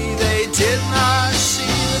desperately, they did not see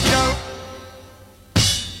the joke.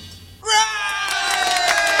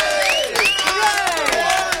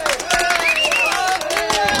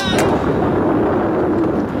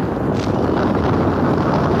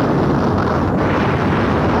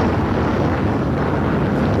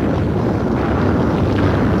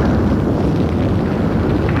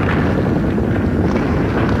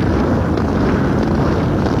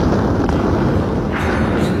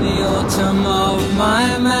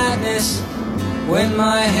 My madness, when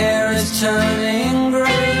my hair is turning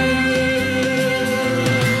grey,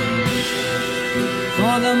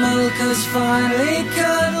 for the milk has finally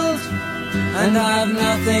curdled and I've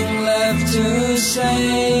nothing left to say.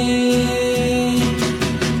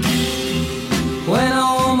 When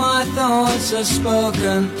all my thoughts are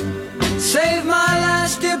spoken, save my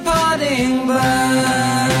last departing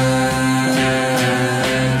breath.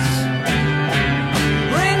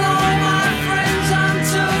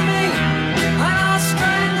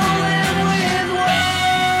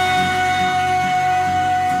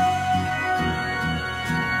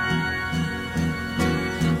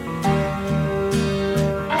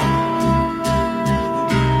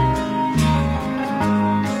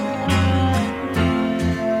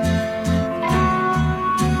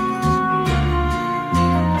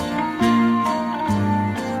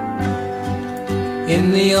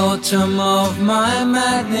 In the autumn of my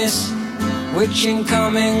madness, which in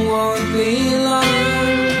coming won't be long,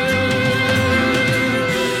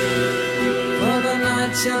 for the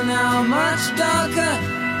nights are now much darker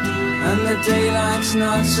and the daylight's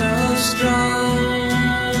not so strong,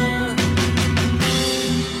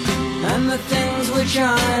 and the things which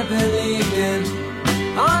I believed in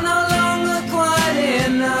are no longer quite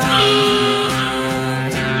enough.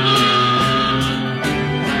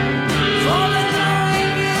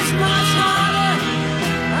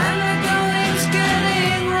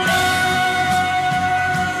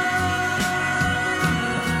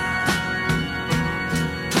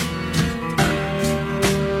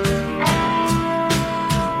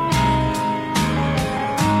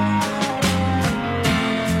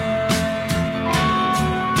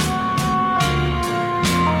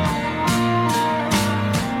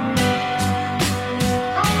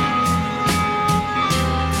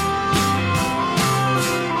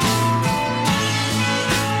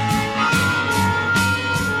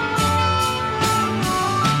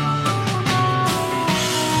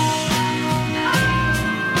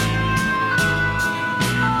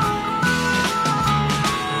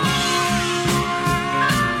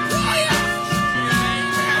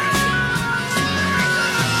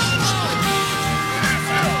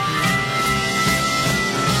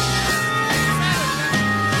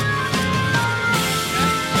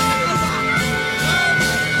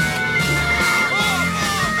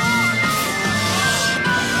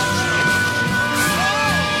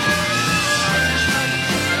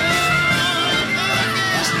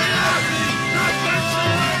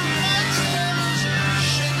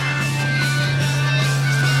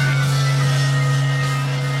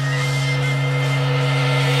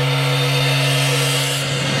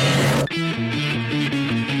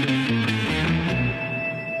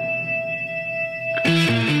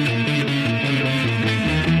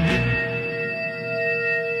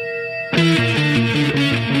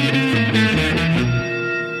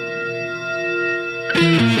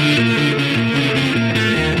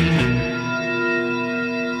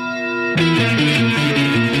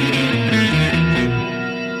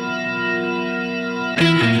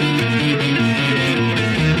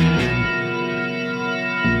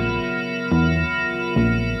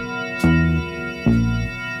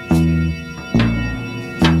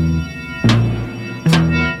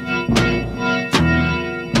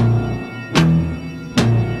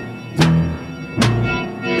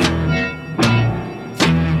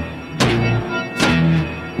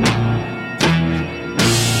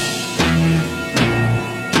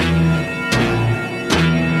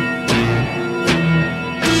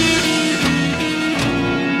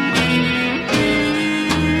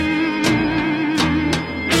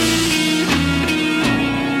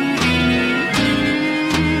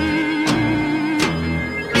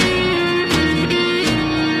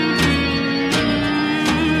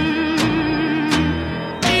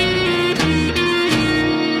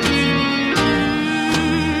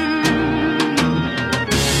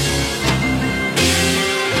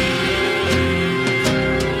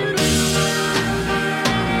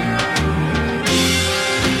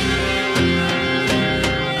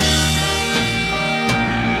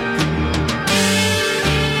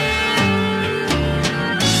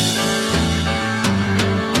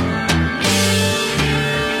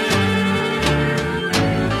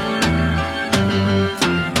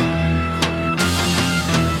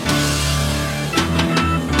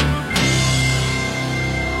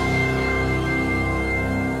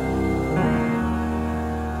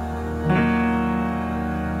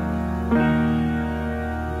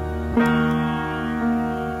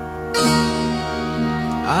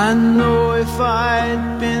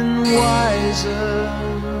 I'd been wiser,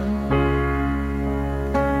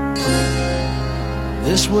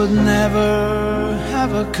 this would never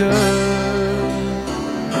have occurred.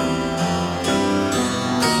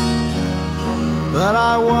 But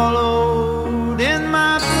I wallowed in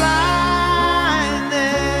my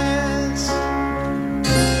blindness,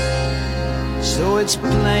 so it's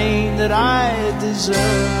plain that I deserve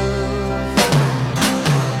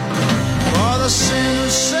for the sin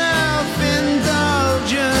of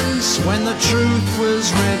self-indulgence, when the truth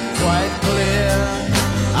was writ quite clear.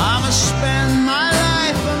 I must spend my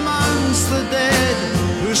life amongst the dead,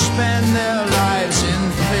 who spend their lives in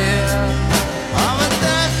fear of a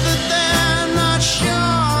death that they're not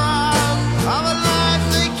sure of a life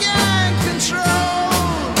they can't control.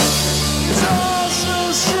 It's all so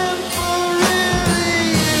simple, really,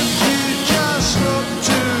 if you just look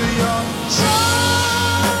to your soul,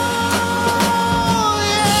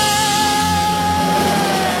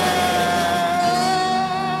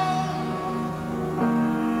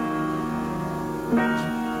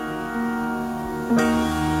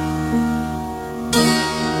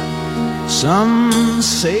 Some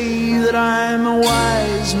say that I'm a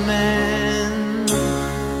wise man,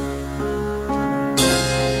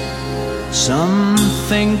 some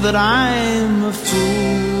think that I'm a fool.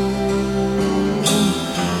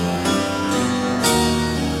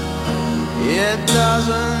 It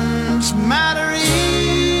doesn't matter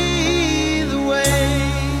either way,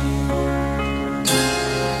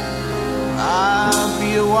 I'll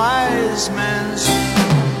be a wise man's fool.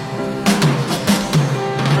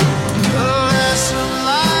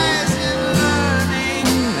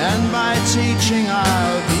 Teaching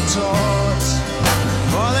I'll be taught,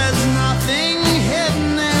 for there's nothing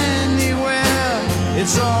hidden anywhere,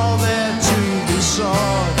 it's all there to be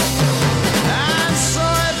sought. And so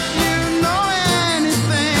if you know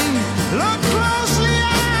anything, look closely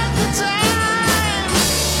at the time,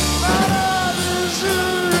 but others who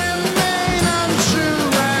remain untrue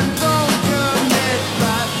and don't commit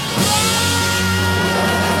that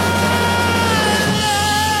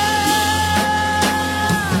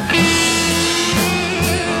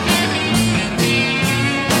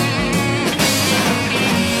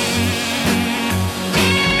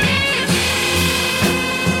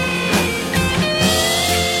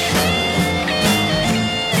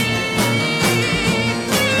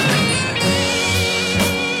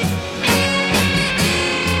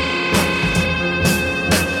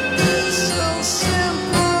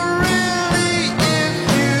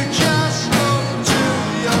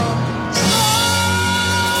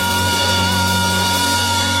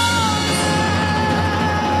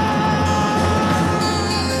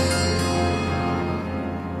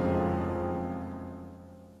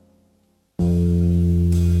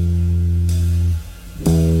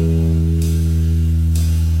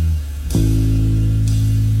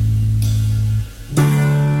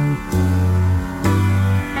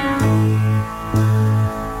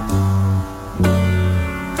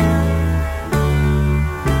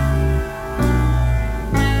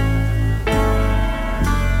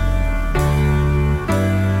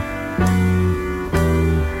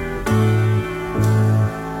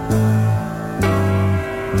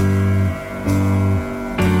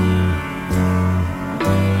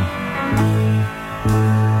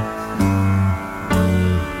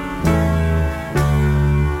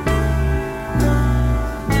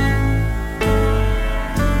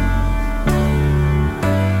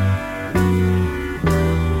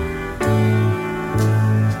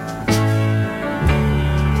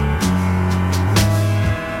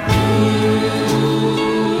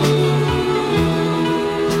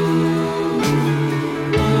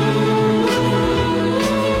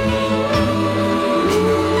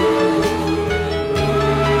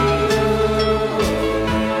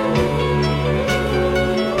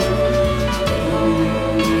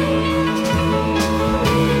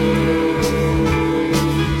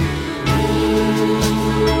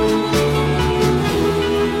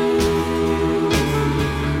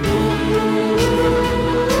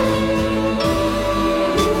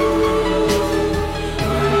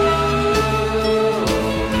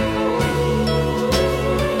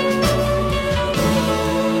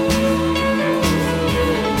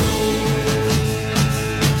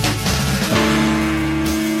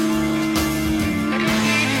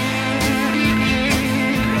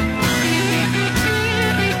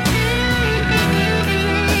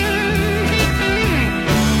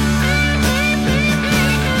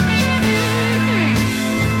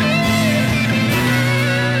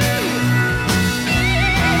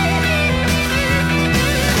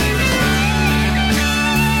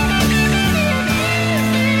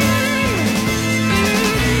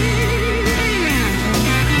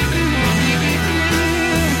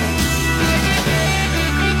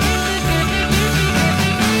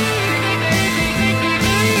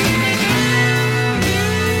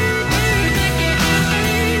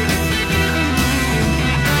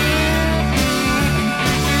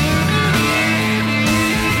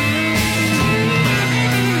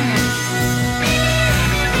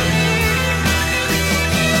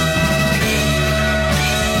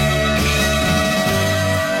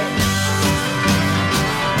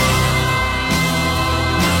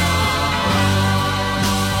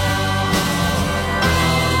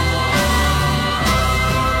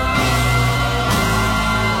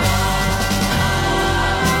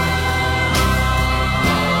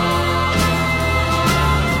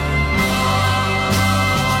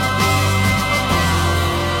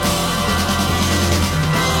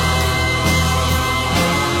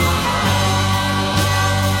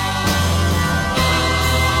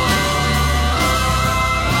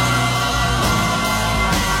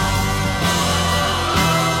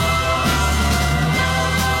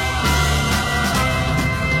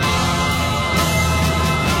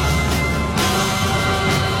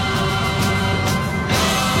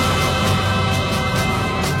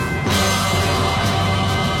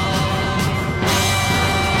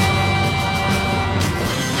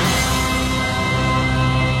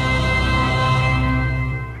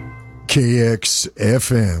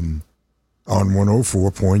KXFM on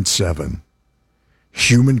 104.7.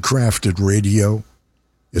 Human-crafted radio.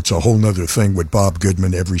 It's a whole nother thing with Bob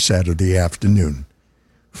Goodman every Saturday afternoon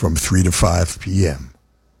from 3 to 5 p.m.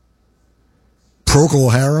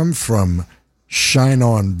 Procol Harum from Shine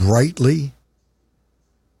On Brightly,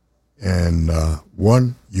 and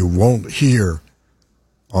one you won't hear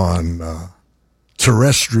on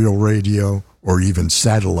terrestrial radio or even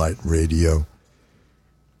satellite radio.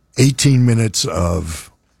 18 minutes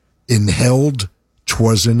of Inhaled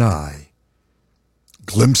 'Twas an I,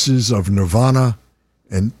 glimpses of Nirvana,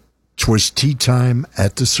 and 'Twas Tea Time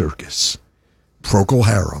at the Circus. Procol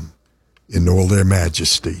Harum in all their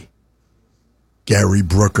majesty. Gary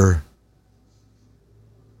Brooker,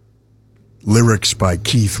 lyrics by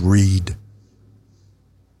Keith Reed,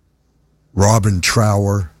 Robin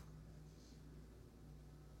Trower,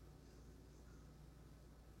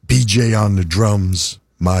 BJ on the drums.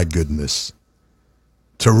 My goodness.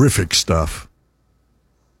 Terrific stuff.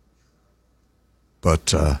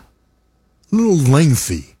 But a little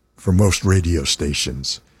lengthy for most radio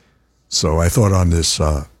stations. So I thought on this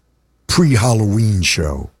pre-Halloween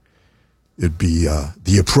show, it'd be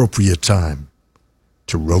the appropriate time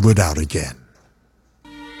to roll it out again.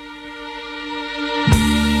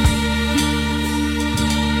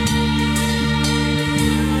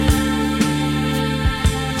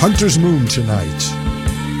 Hunter's Moon tonight.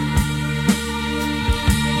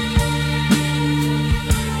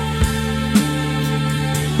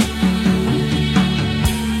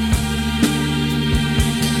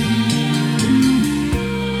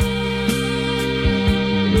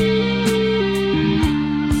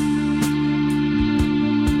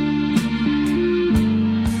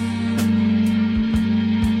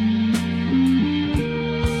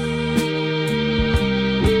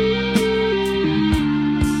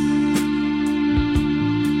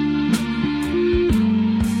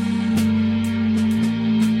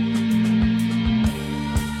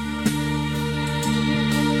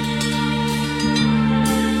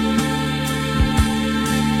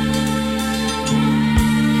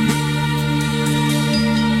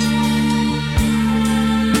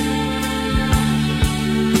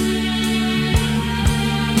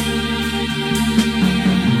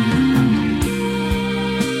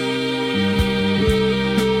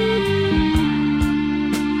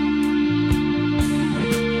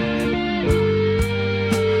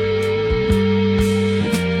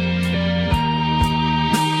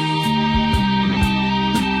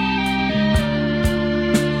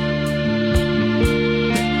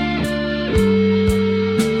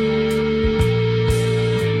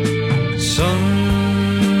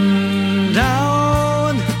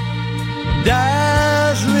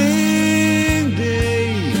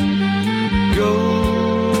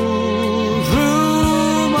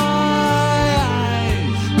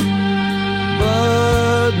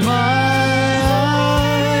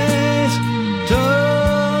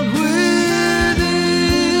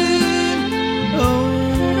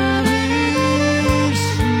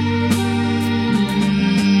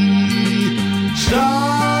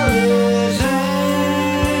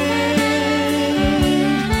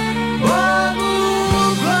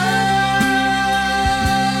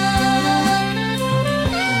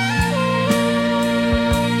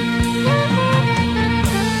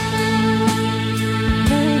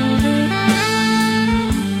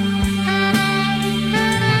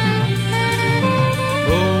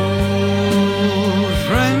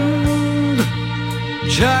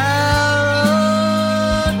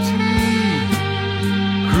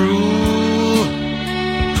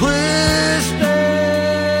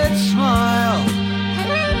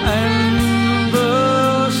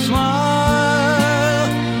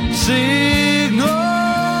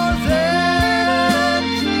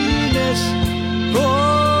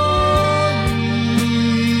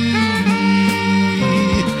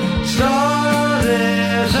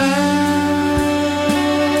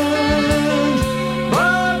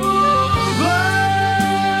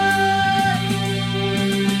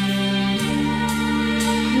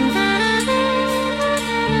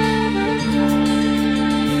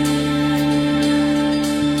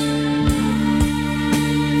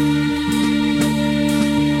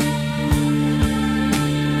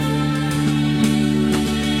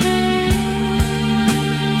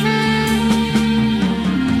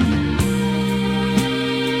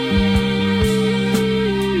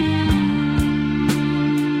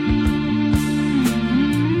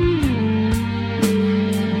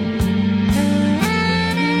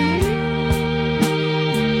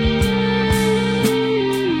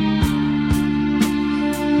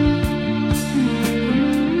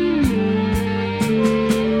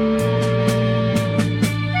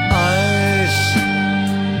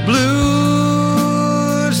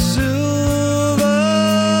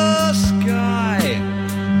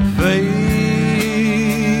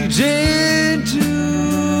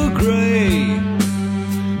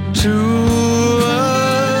 to a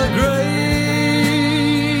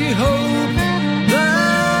great hope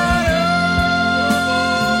that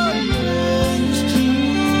always to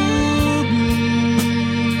be.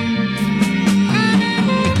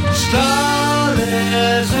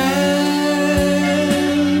 Starless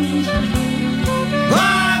ends,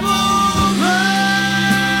 Bible black.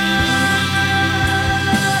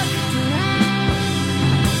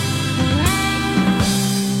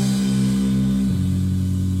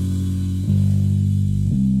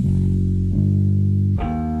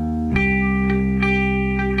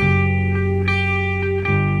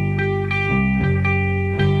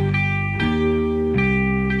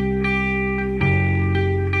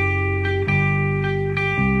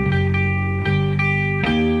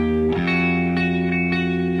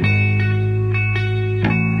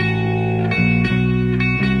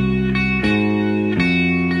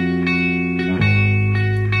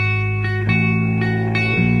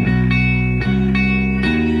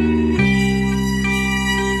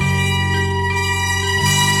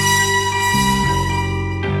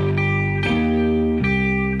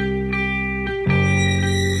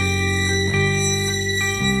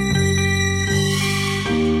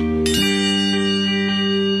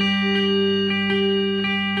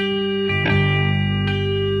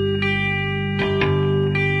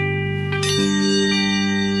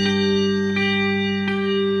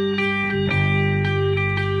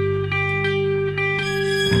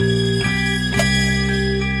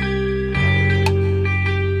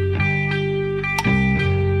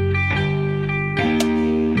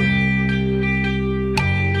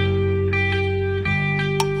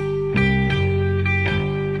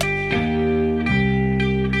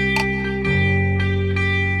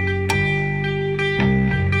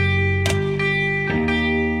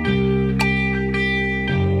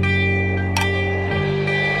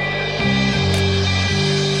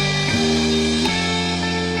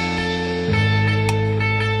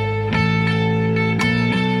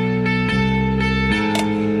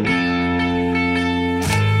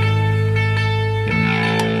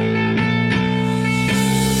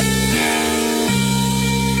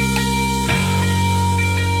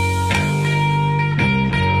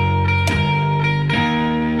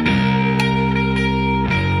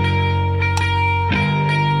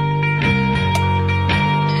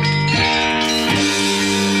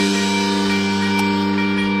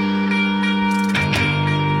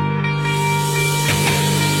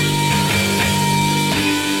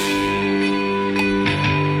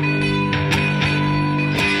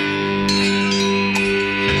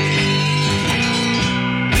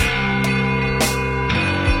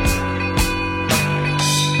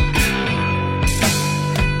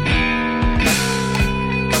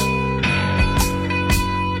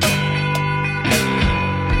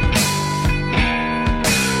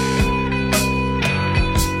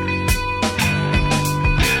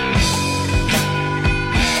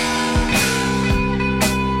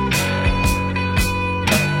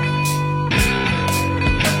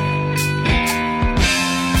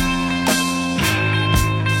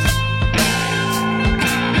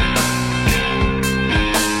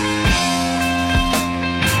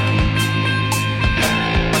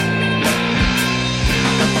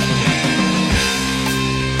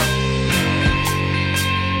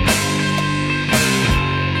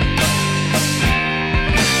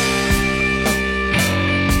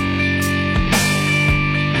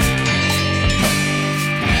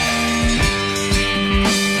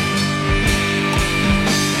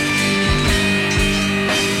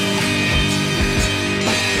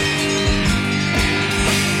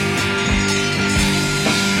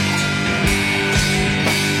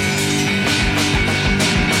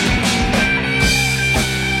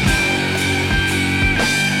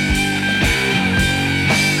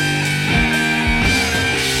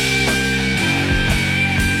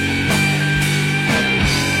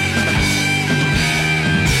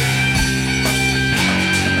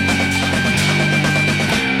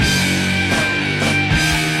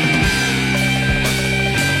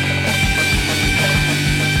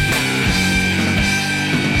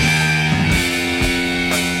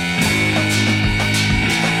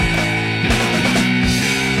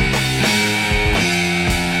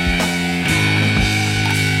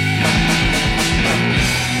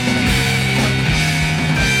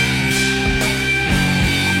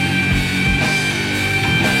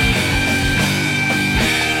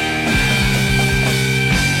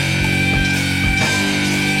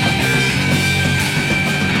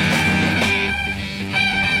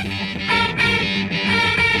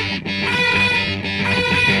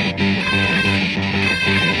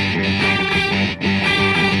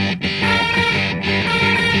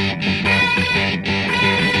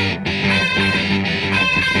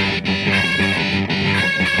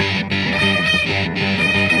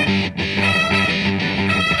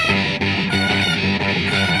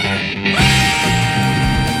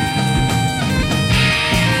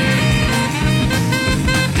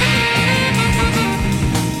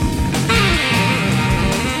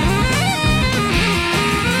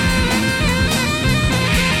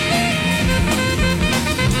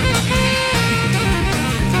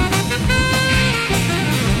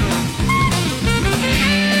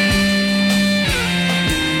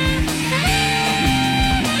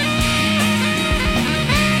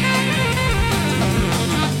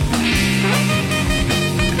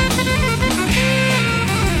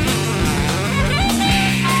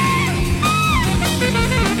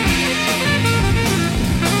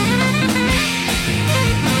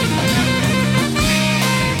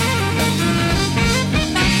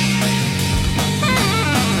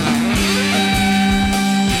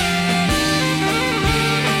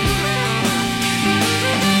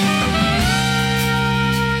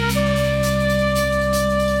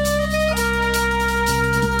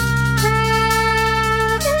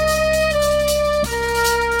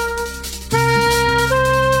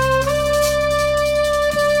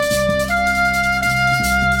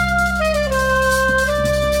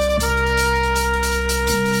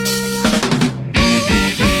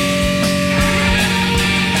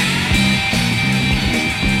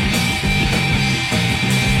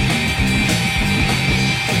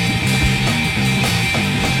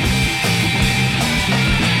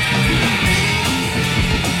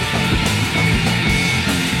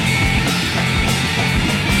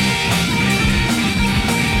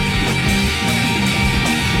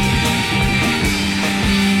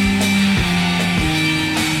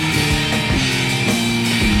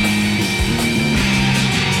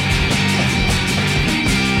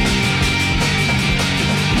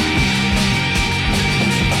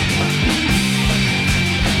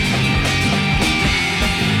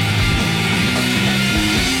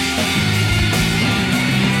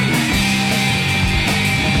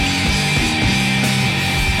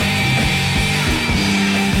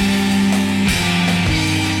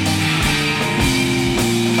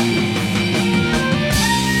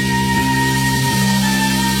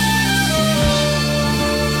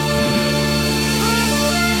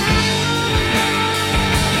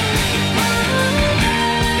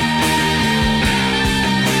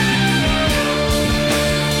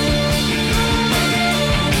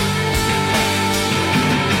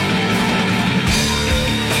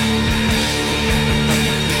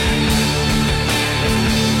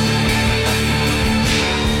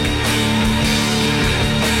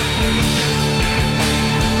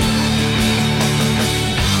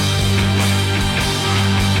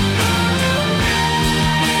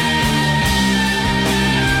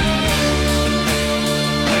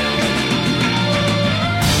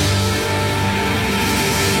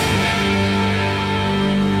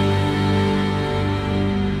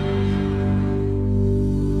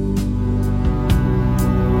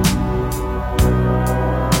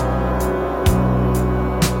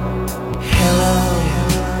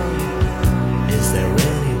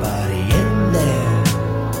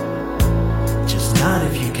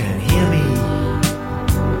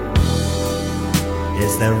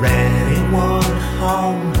 Is there anyone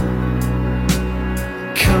home?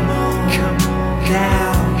 Come on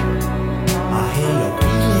now. I hear you're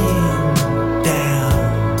feeling down.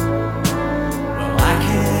 Well, I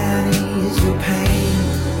can ease your pain,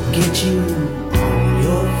 get you on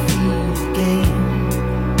your feet again.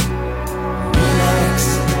 Relax.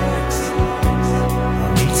 I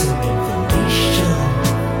need some information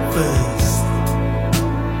first.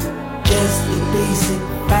 Just the basic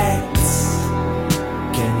facts.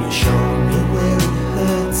 Can you show me where it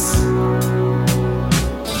hurts?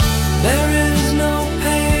 There is no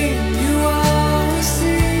pain, you are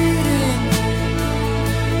receding.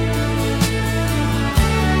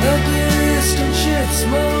 A distant ship,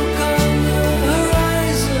 smoke on the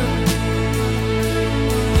horizon.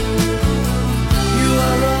 You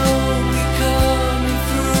are only coming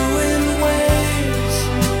through in waves.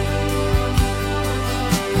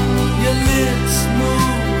 Your lips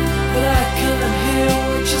move, but I can't hear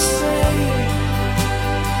what you're saying.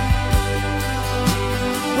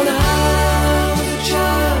 When I was a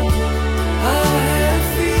child, I had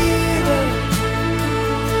fever.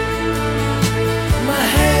 My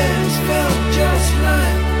hands felt just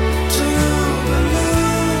like two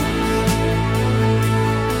balloons.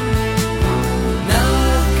 Now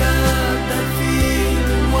I've got that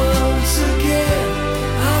feeling once again.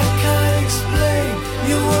 I can't explain,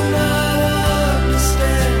 you will not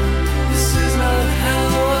understand. This is not how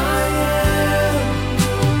I am.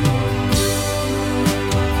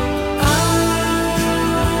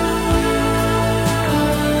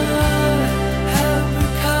 Have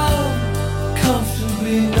become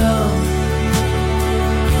comfortably numb.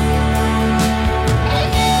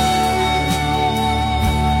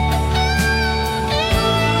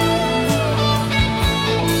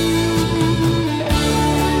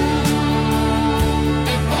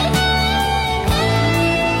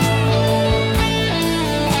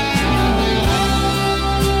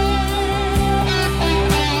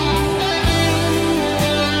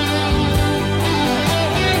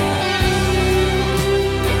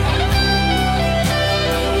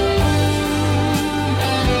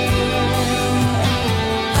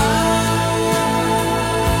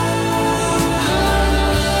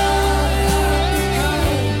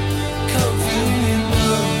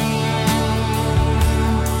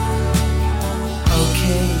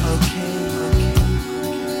 Okay.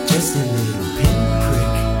 Just a little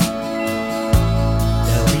pinprick.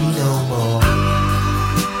 There'll be no more.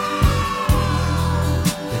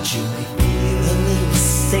 But you may feel a little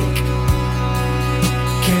sick.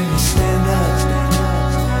 Can you stand up?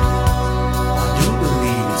 I do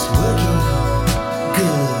believe it's working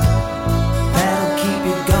good. That'll keep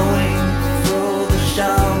you going through the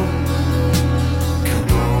show. Come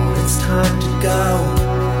on, it's time to go.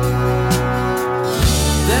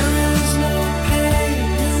 There is no pain,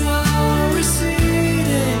 you are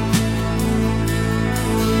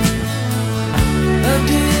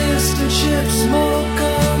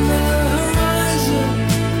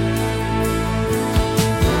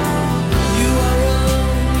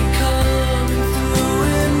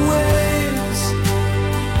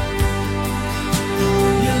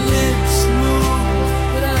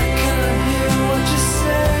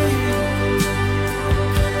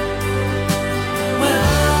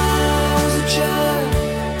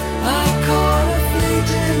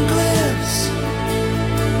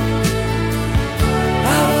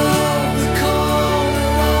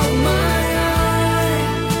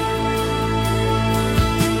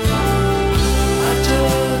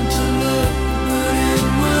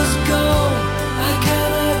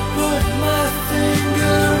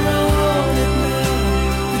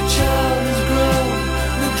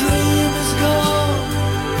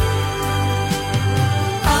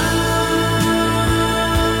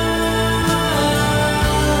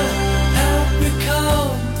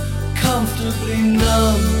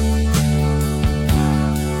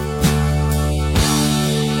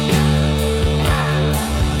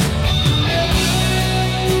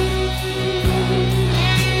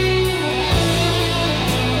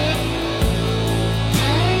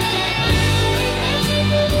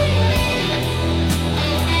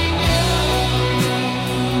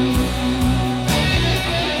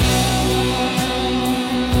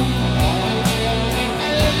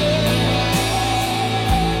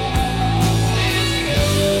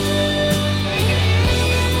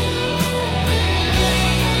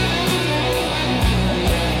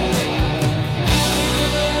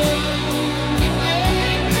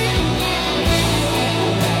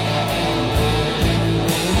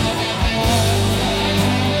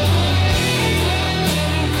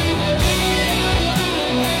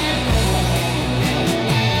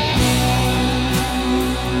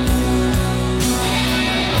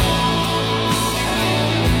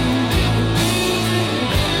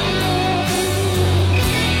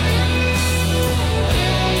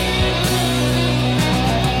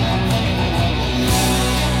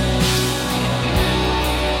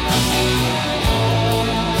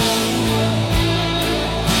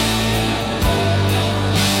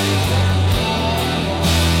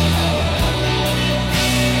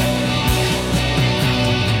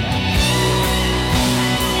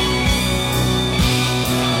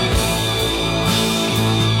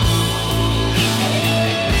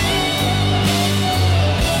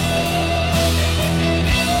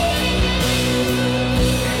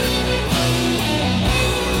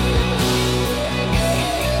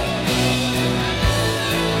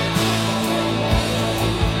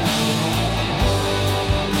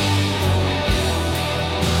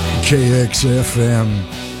KXFM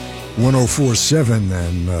 104.7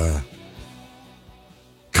 and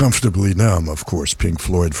Comfortably Numb, of course, Pink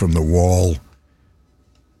Floyd from The Wall.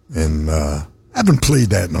 And I haven't played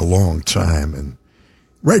that in a long time. And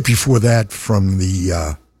right before that, from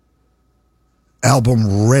the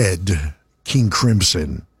album Red, King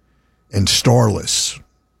Crimson and Starless.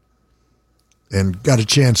 And got a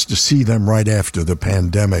chance to see them right after the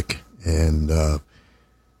pandemic and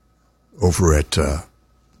over at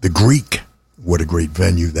the Greek. What a great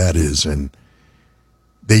venue that is. And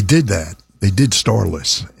they did that. They did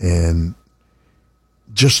Starless. And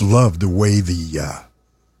just love the way the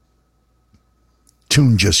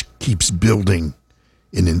tune just keeps building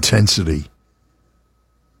in intensity.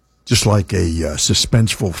 Just like a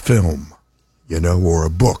suspenseful film, you know, or a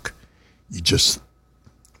book. You just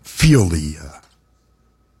feel the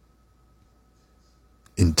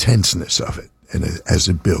intenseness of it and as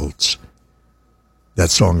it builds. That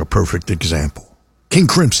song, a perfect example. King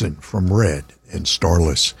Crimson from Red and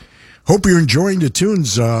Starless. Hope you're enjoying the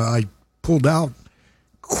tunes. I pulled out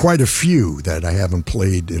quite a few that I haven't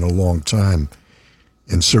played in a long time,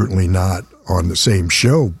 and certainly not on the same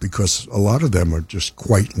show because a lot of them are just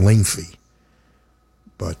quite lengthy.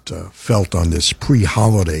 But felt on this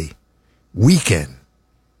pre-holiday weekend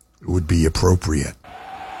it would be appropriate.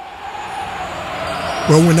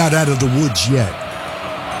 Well, we're not out of the woods yet.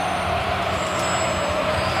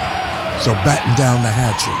 So batten down the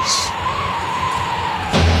hatches.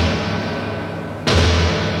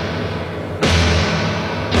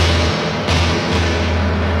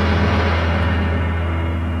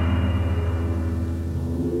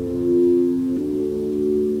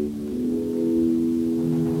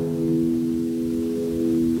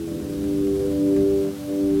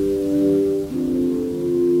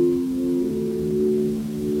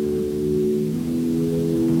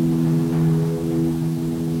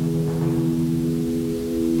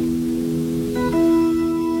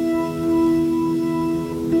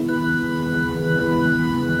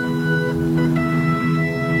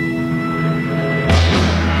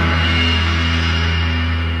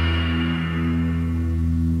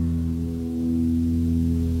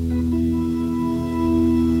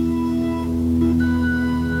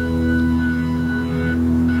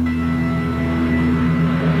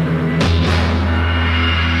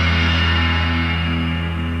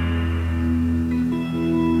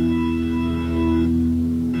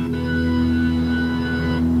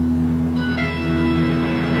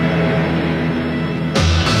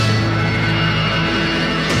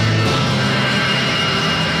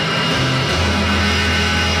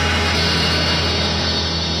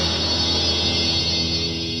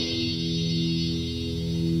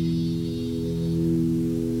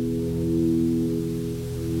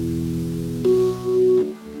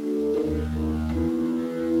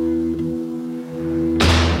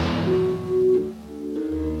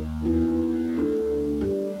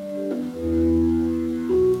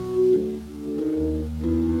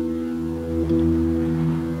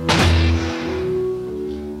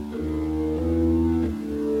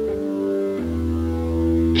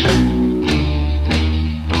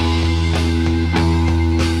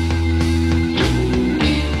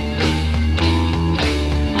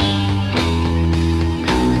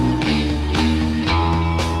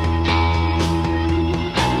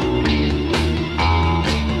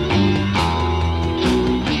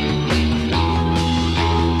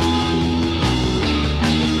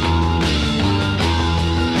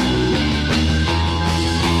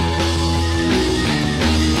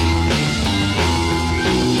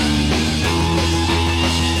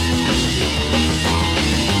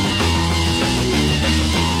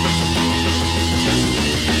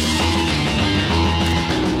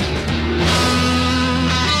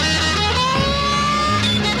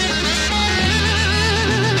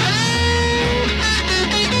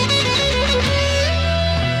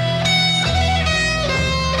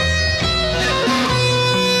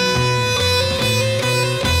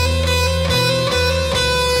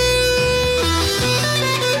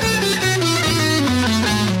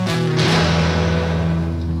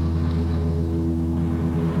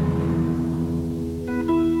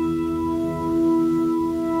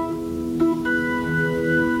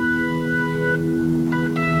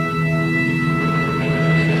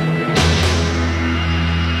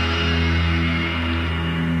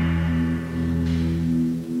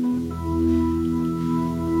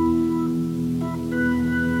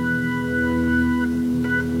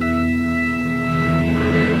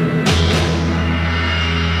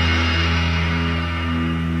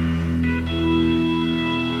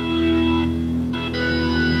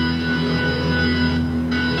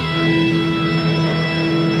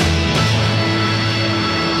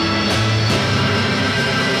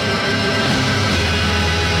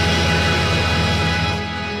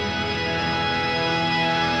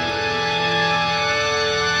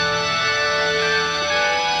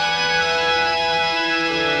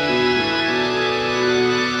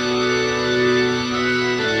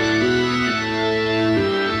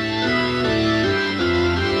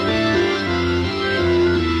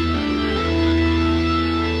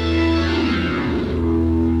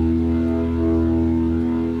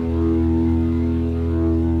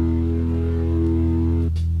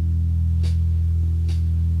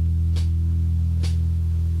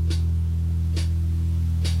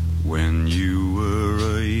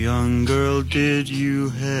 did you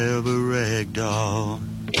have a rag doll?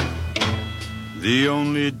 The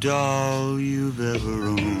only doll you've ever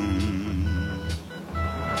owned.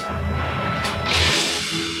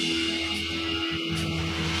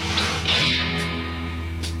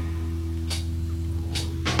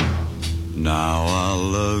 Now I'll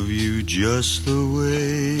love you just the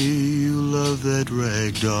way you love that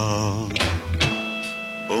rag doll.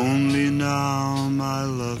 Only now my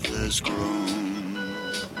love has grown.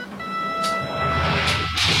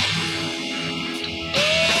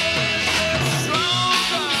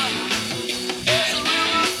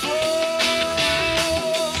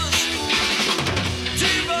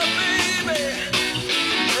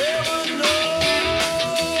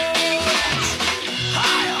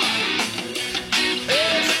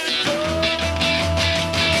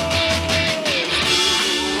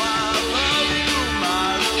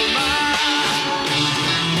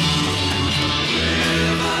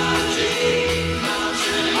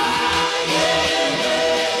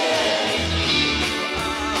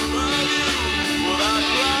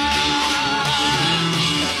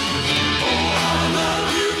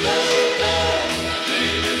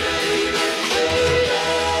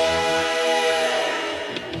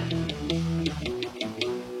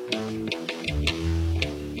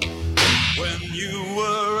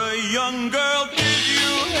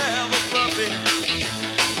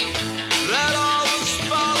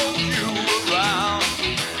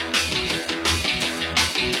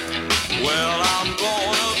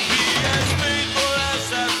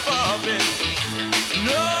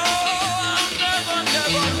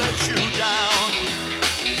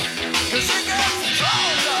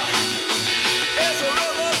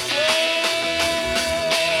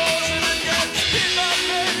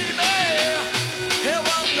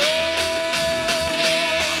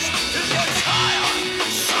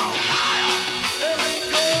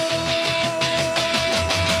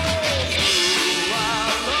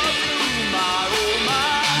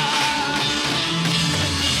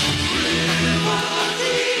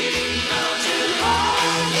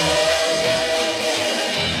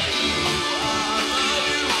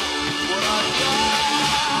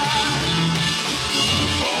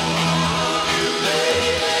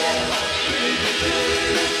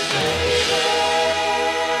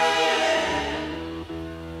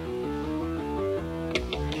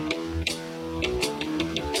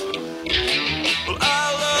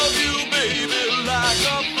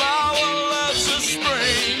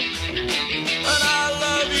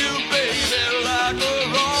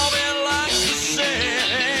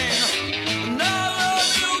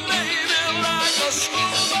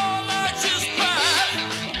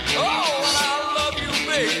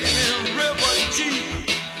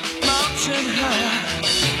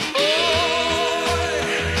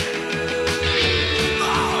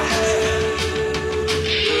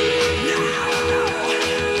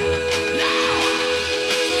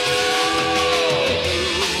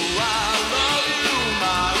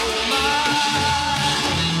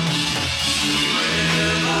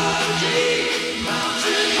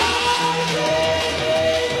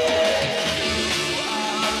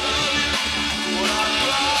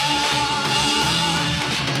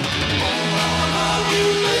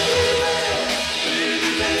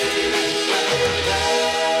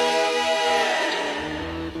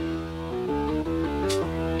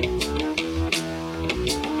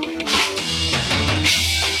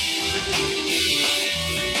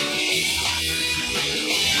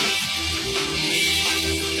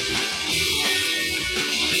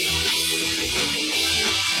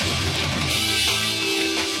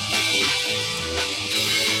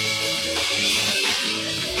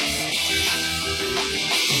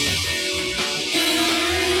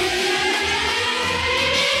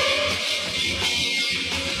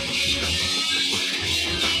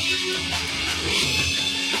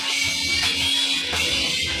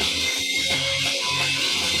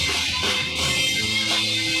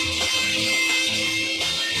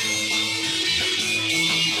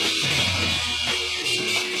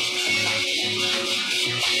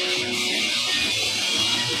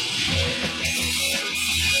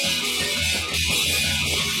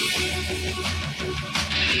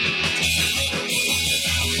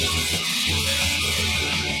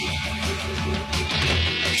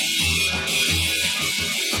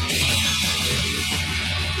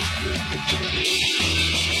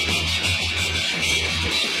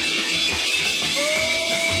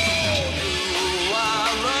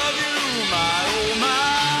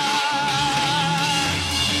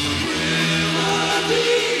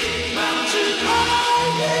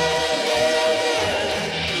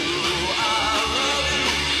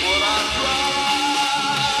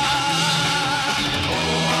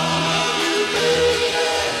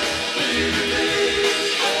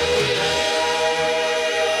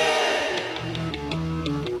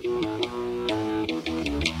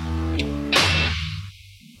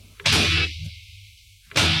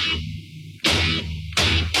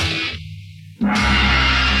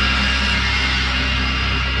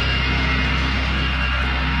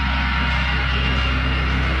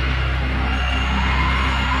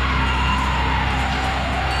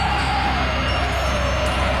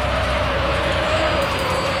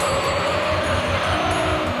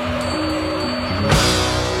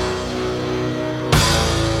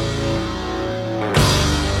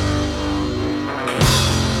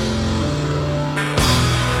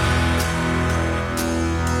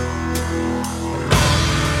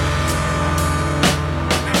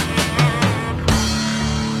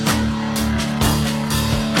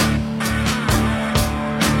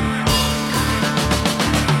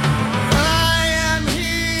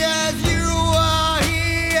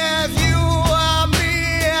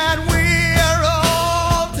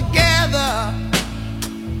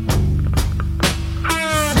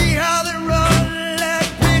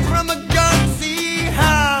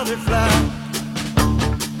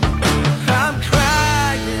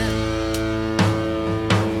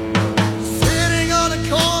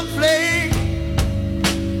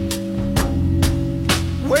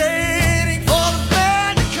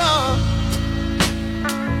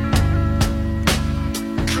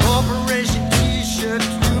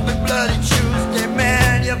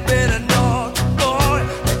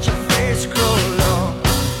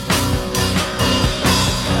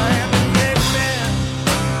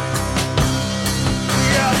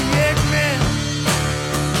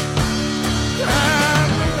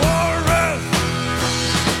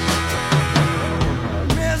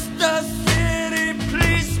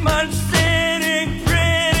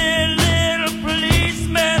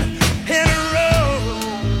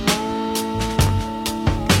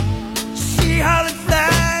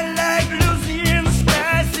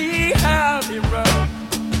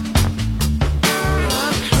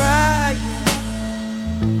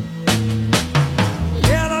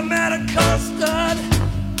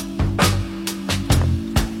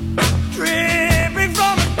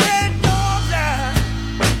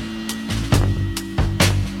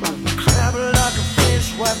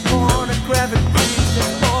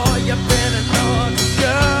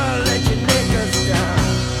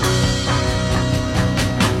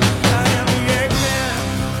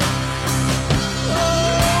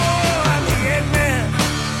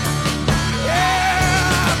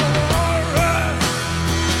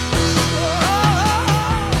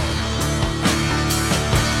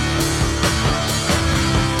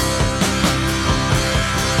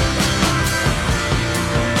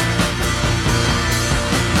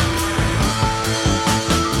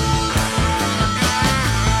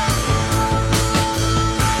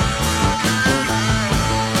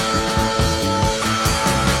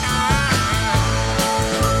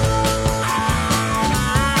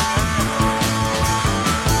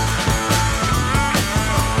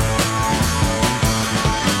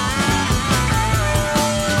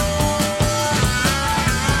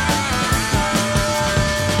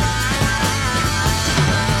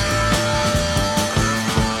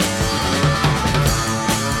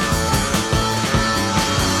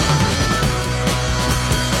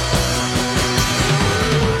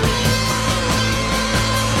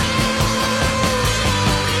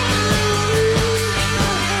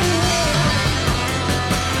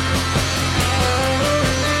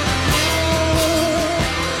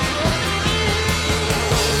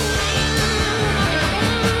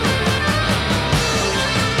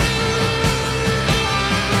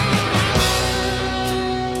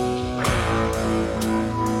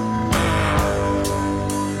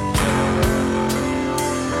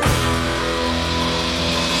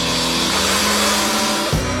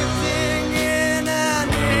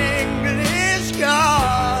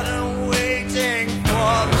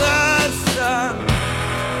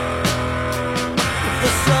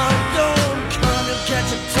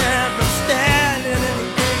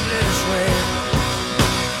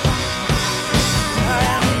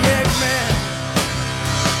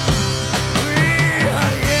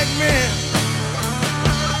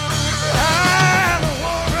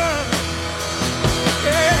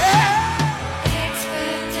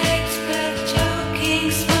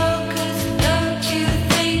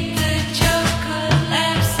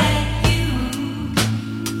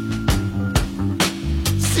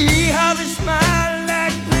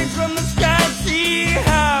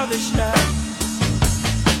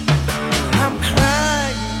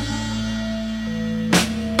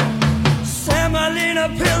 the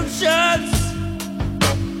pilchards,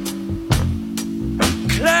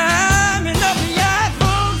 climbing up the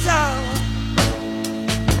Eiffel Tower,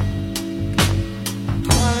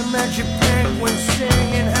 twirling magic penguin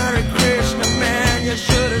singing Hare Krishna, man, you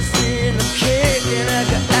should have seen the kid in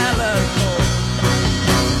Edgar Allan Poe.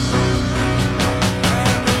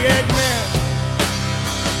 I'm the Eggman,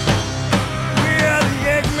 we are the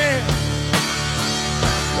Eggman.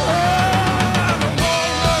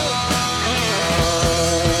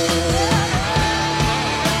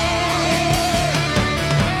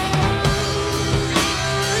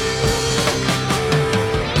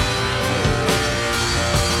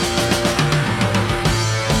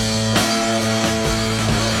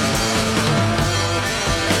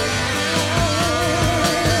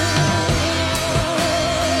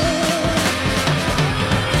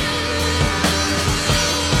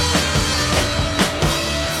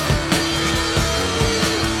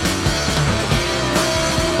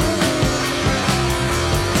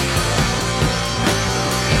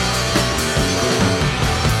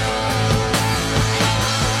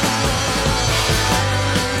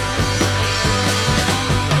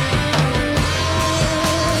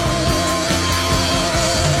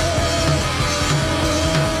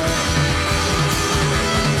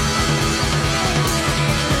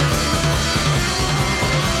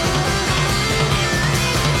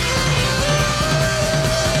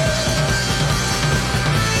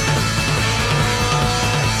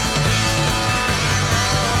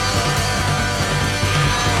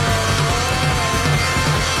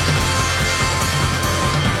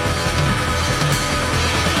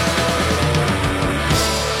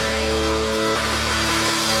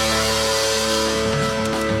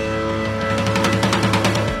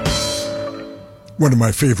 One of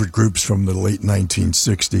my favorite groups from the late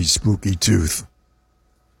 1960s, Spooky Tooth,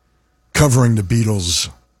 covering the Beatles'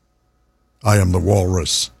 I Am the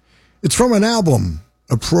Walrus. It's from an album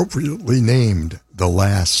appropriately named The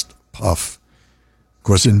Last Puff,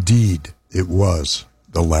 because indeed it was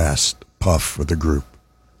the last puff for the group,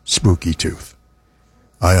 Spooky Tooth.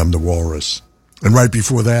 I Am the Walrus. And right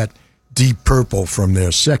before that, Deep Purple from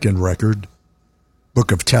their second record,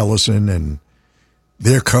 Book of Taliesin, and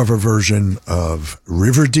their cover version of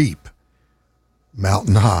River Deep,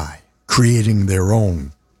 Mountain High, creating their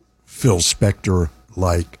own Phil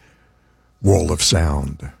Spector-like wall of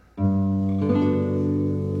sound.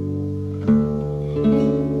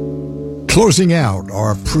 Closing out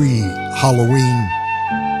our pre-Halloween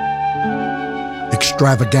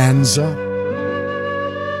extravaganza.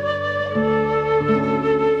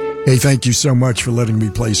 Hey, thank you so much for letting me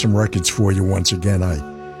play some records for you once again. I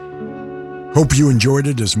hope you enjoyed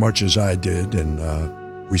it as much as I did, and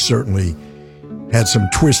we certainly had some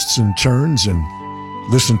twists and turns and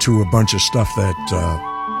listened to a bunch of stuff that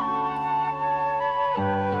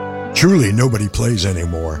truly nobody plays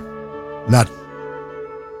anymore. Not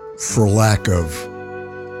for lack of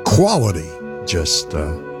quality, just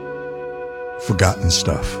forgotten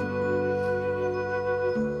stuff.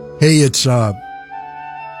 Hey, it's, as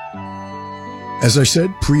I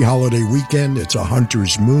said, pre-holiday weekend. It's a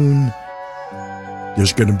hunter's moon.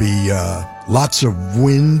 There's going to be lots of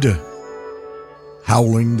wind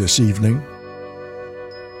howling this evening.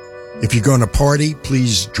 If you're going to party,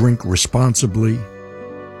 please drink responsibly.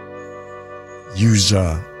 Use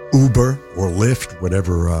Uber or Lyft,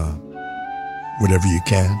 whatever you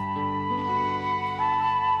can.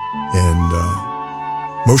 And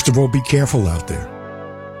most of all, be careful out there.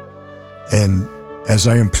 And as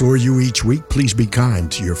I implore you each week, please be kind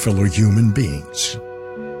to your fellow human beings.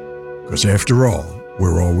 Because after all,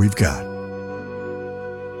 we're all we've got.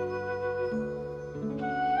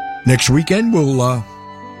 Next weekend, we'll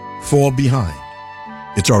fall behind.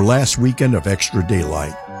 It's our last weekend of extra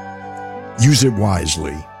daylight. Use it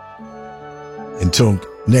wisely. Until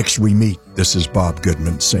next we meet, this is Bob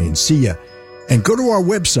Goodman saying see ya. And go to our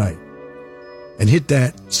website and hit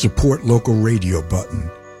that support local radio button.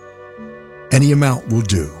 Any amount will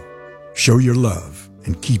do. Show your love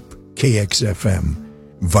and keep KXFM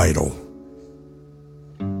vital.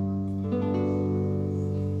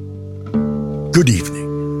 Good evening.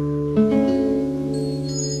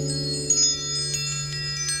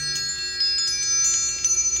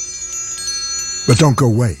 But don't go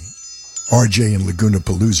away. RJ and Laguna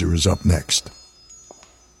Palooza is up next.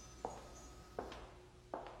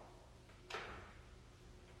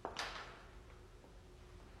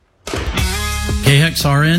 KXRN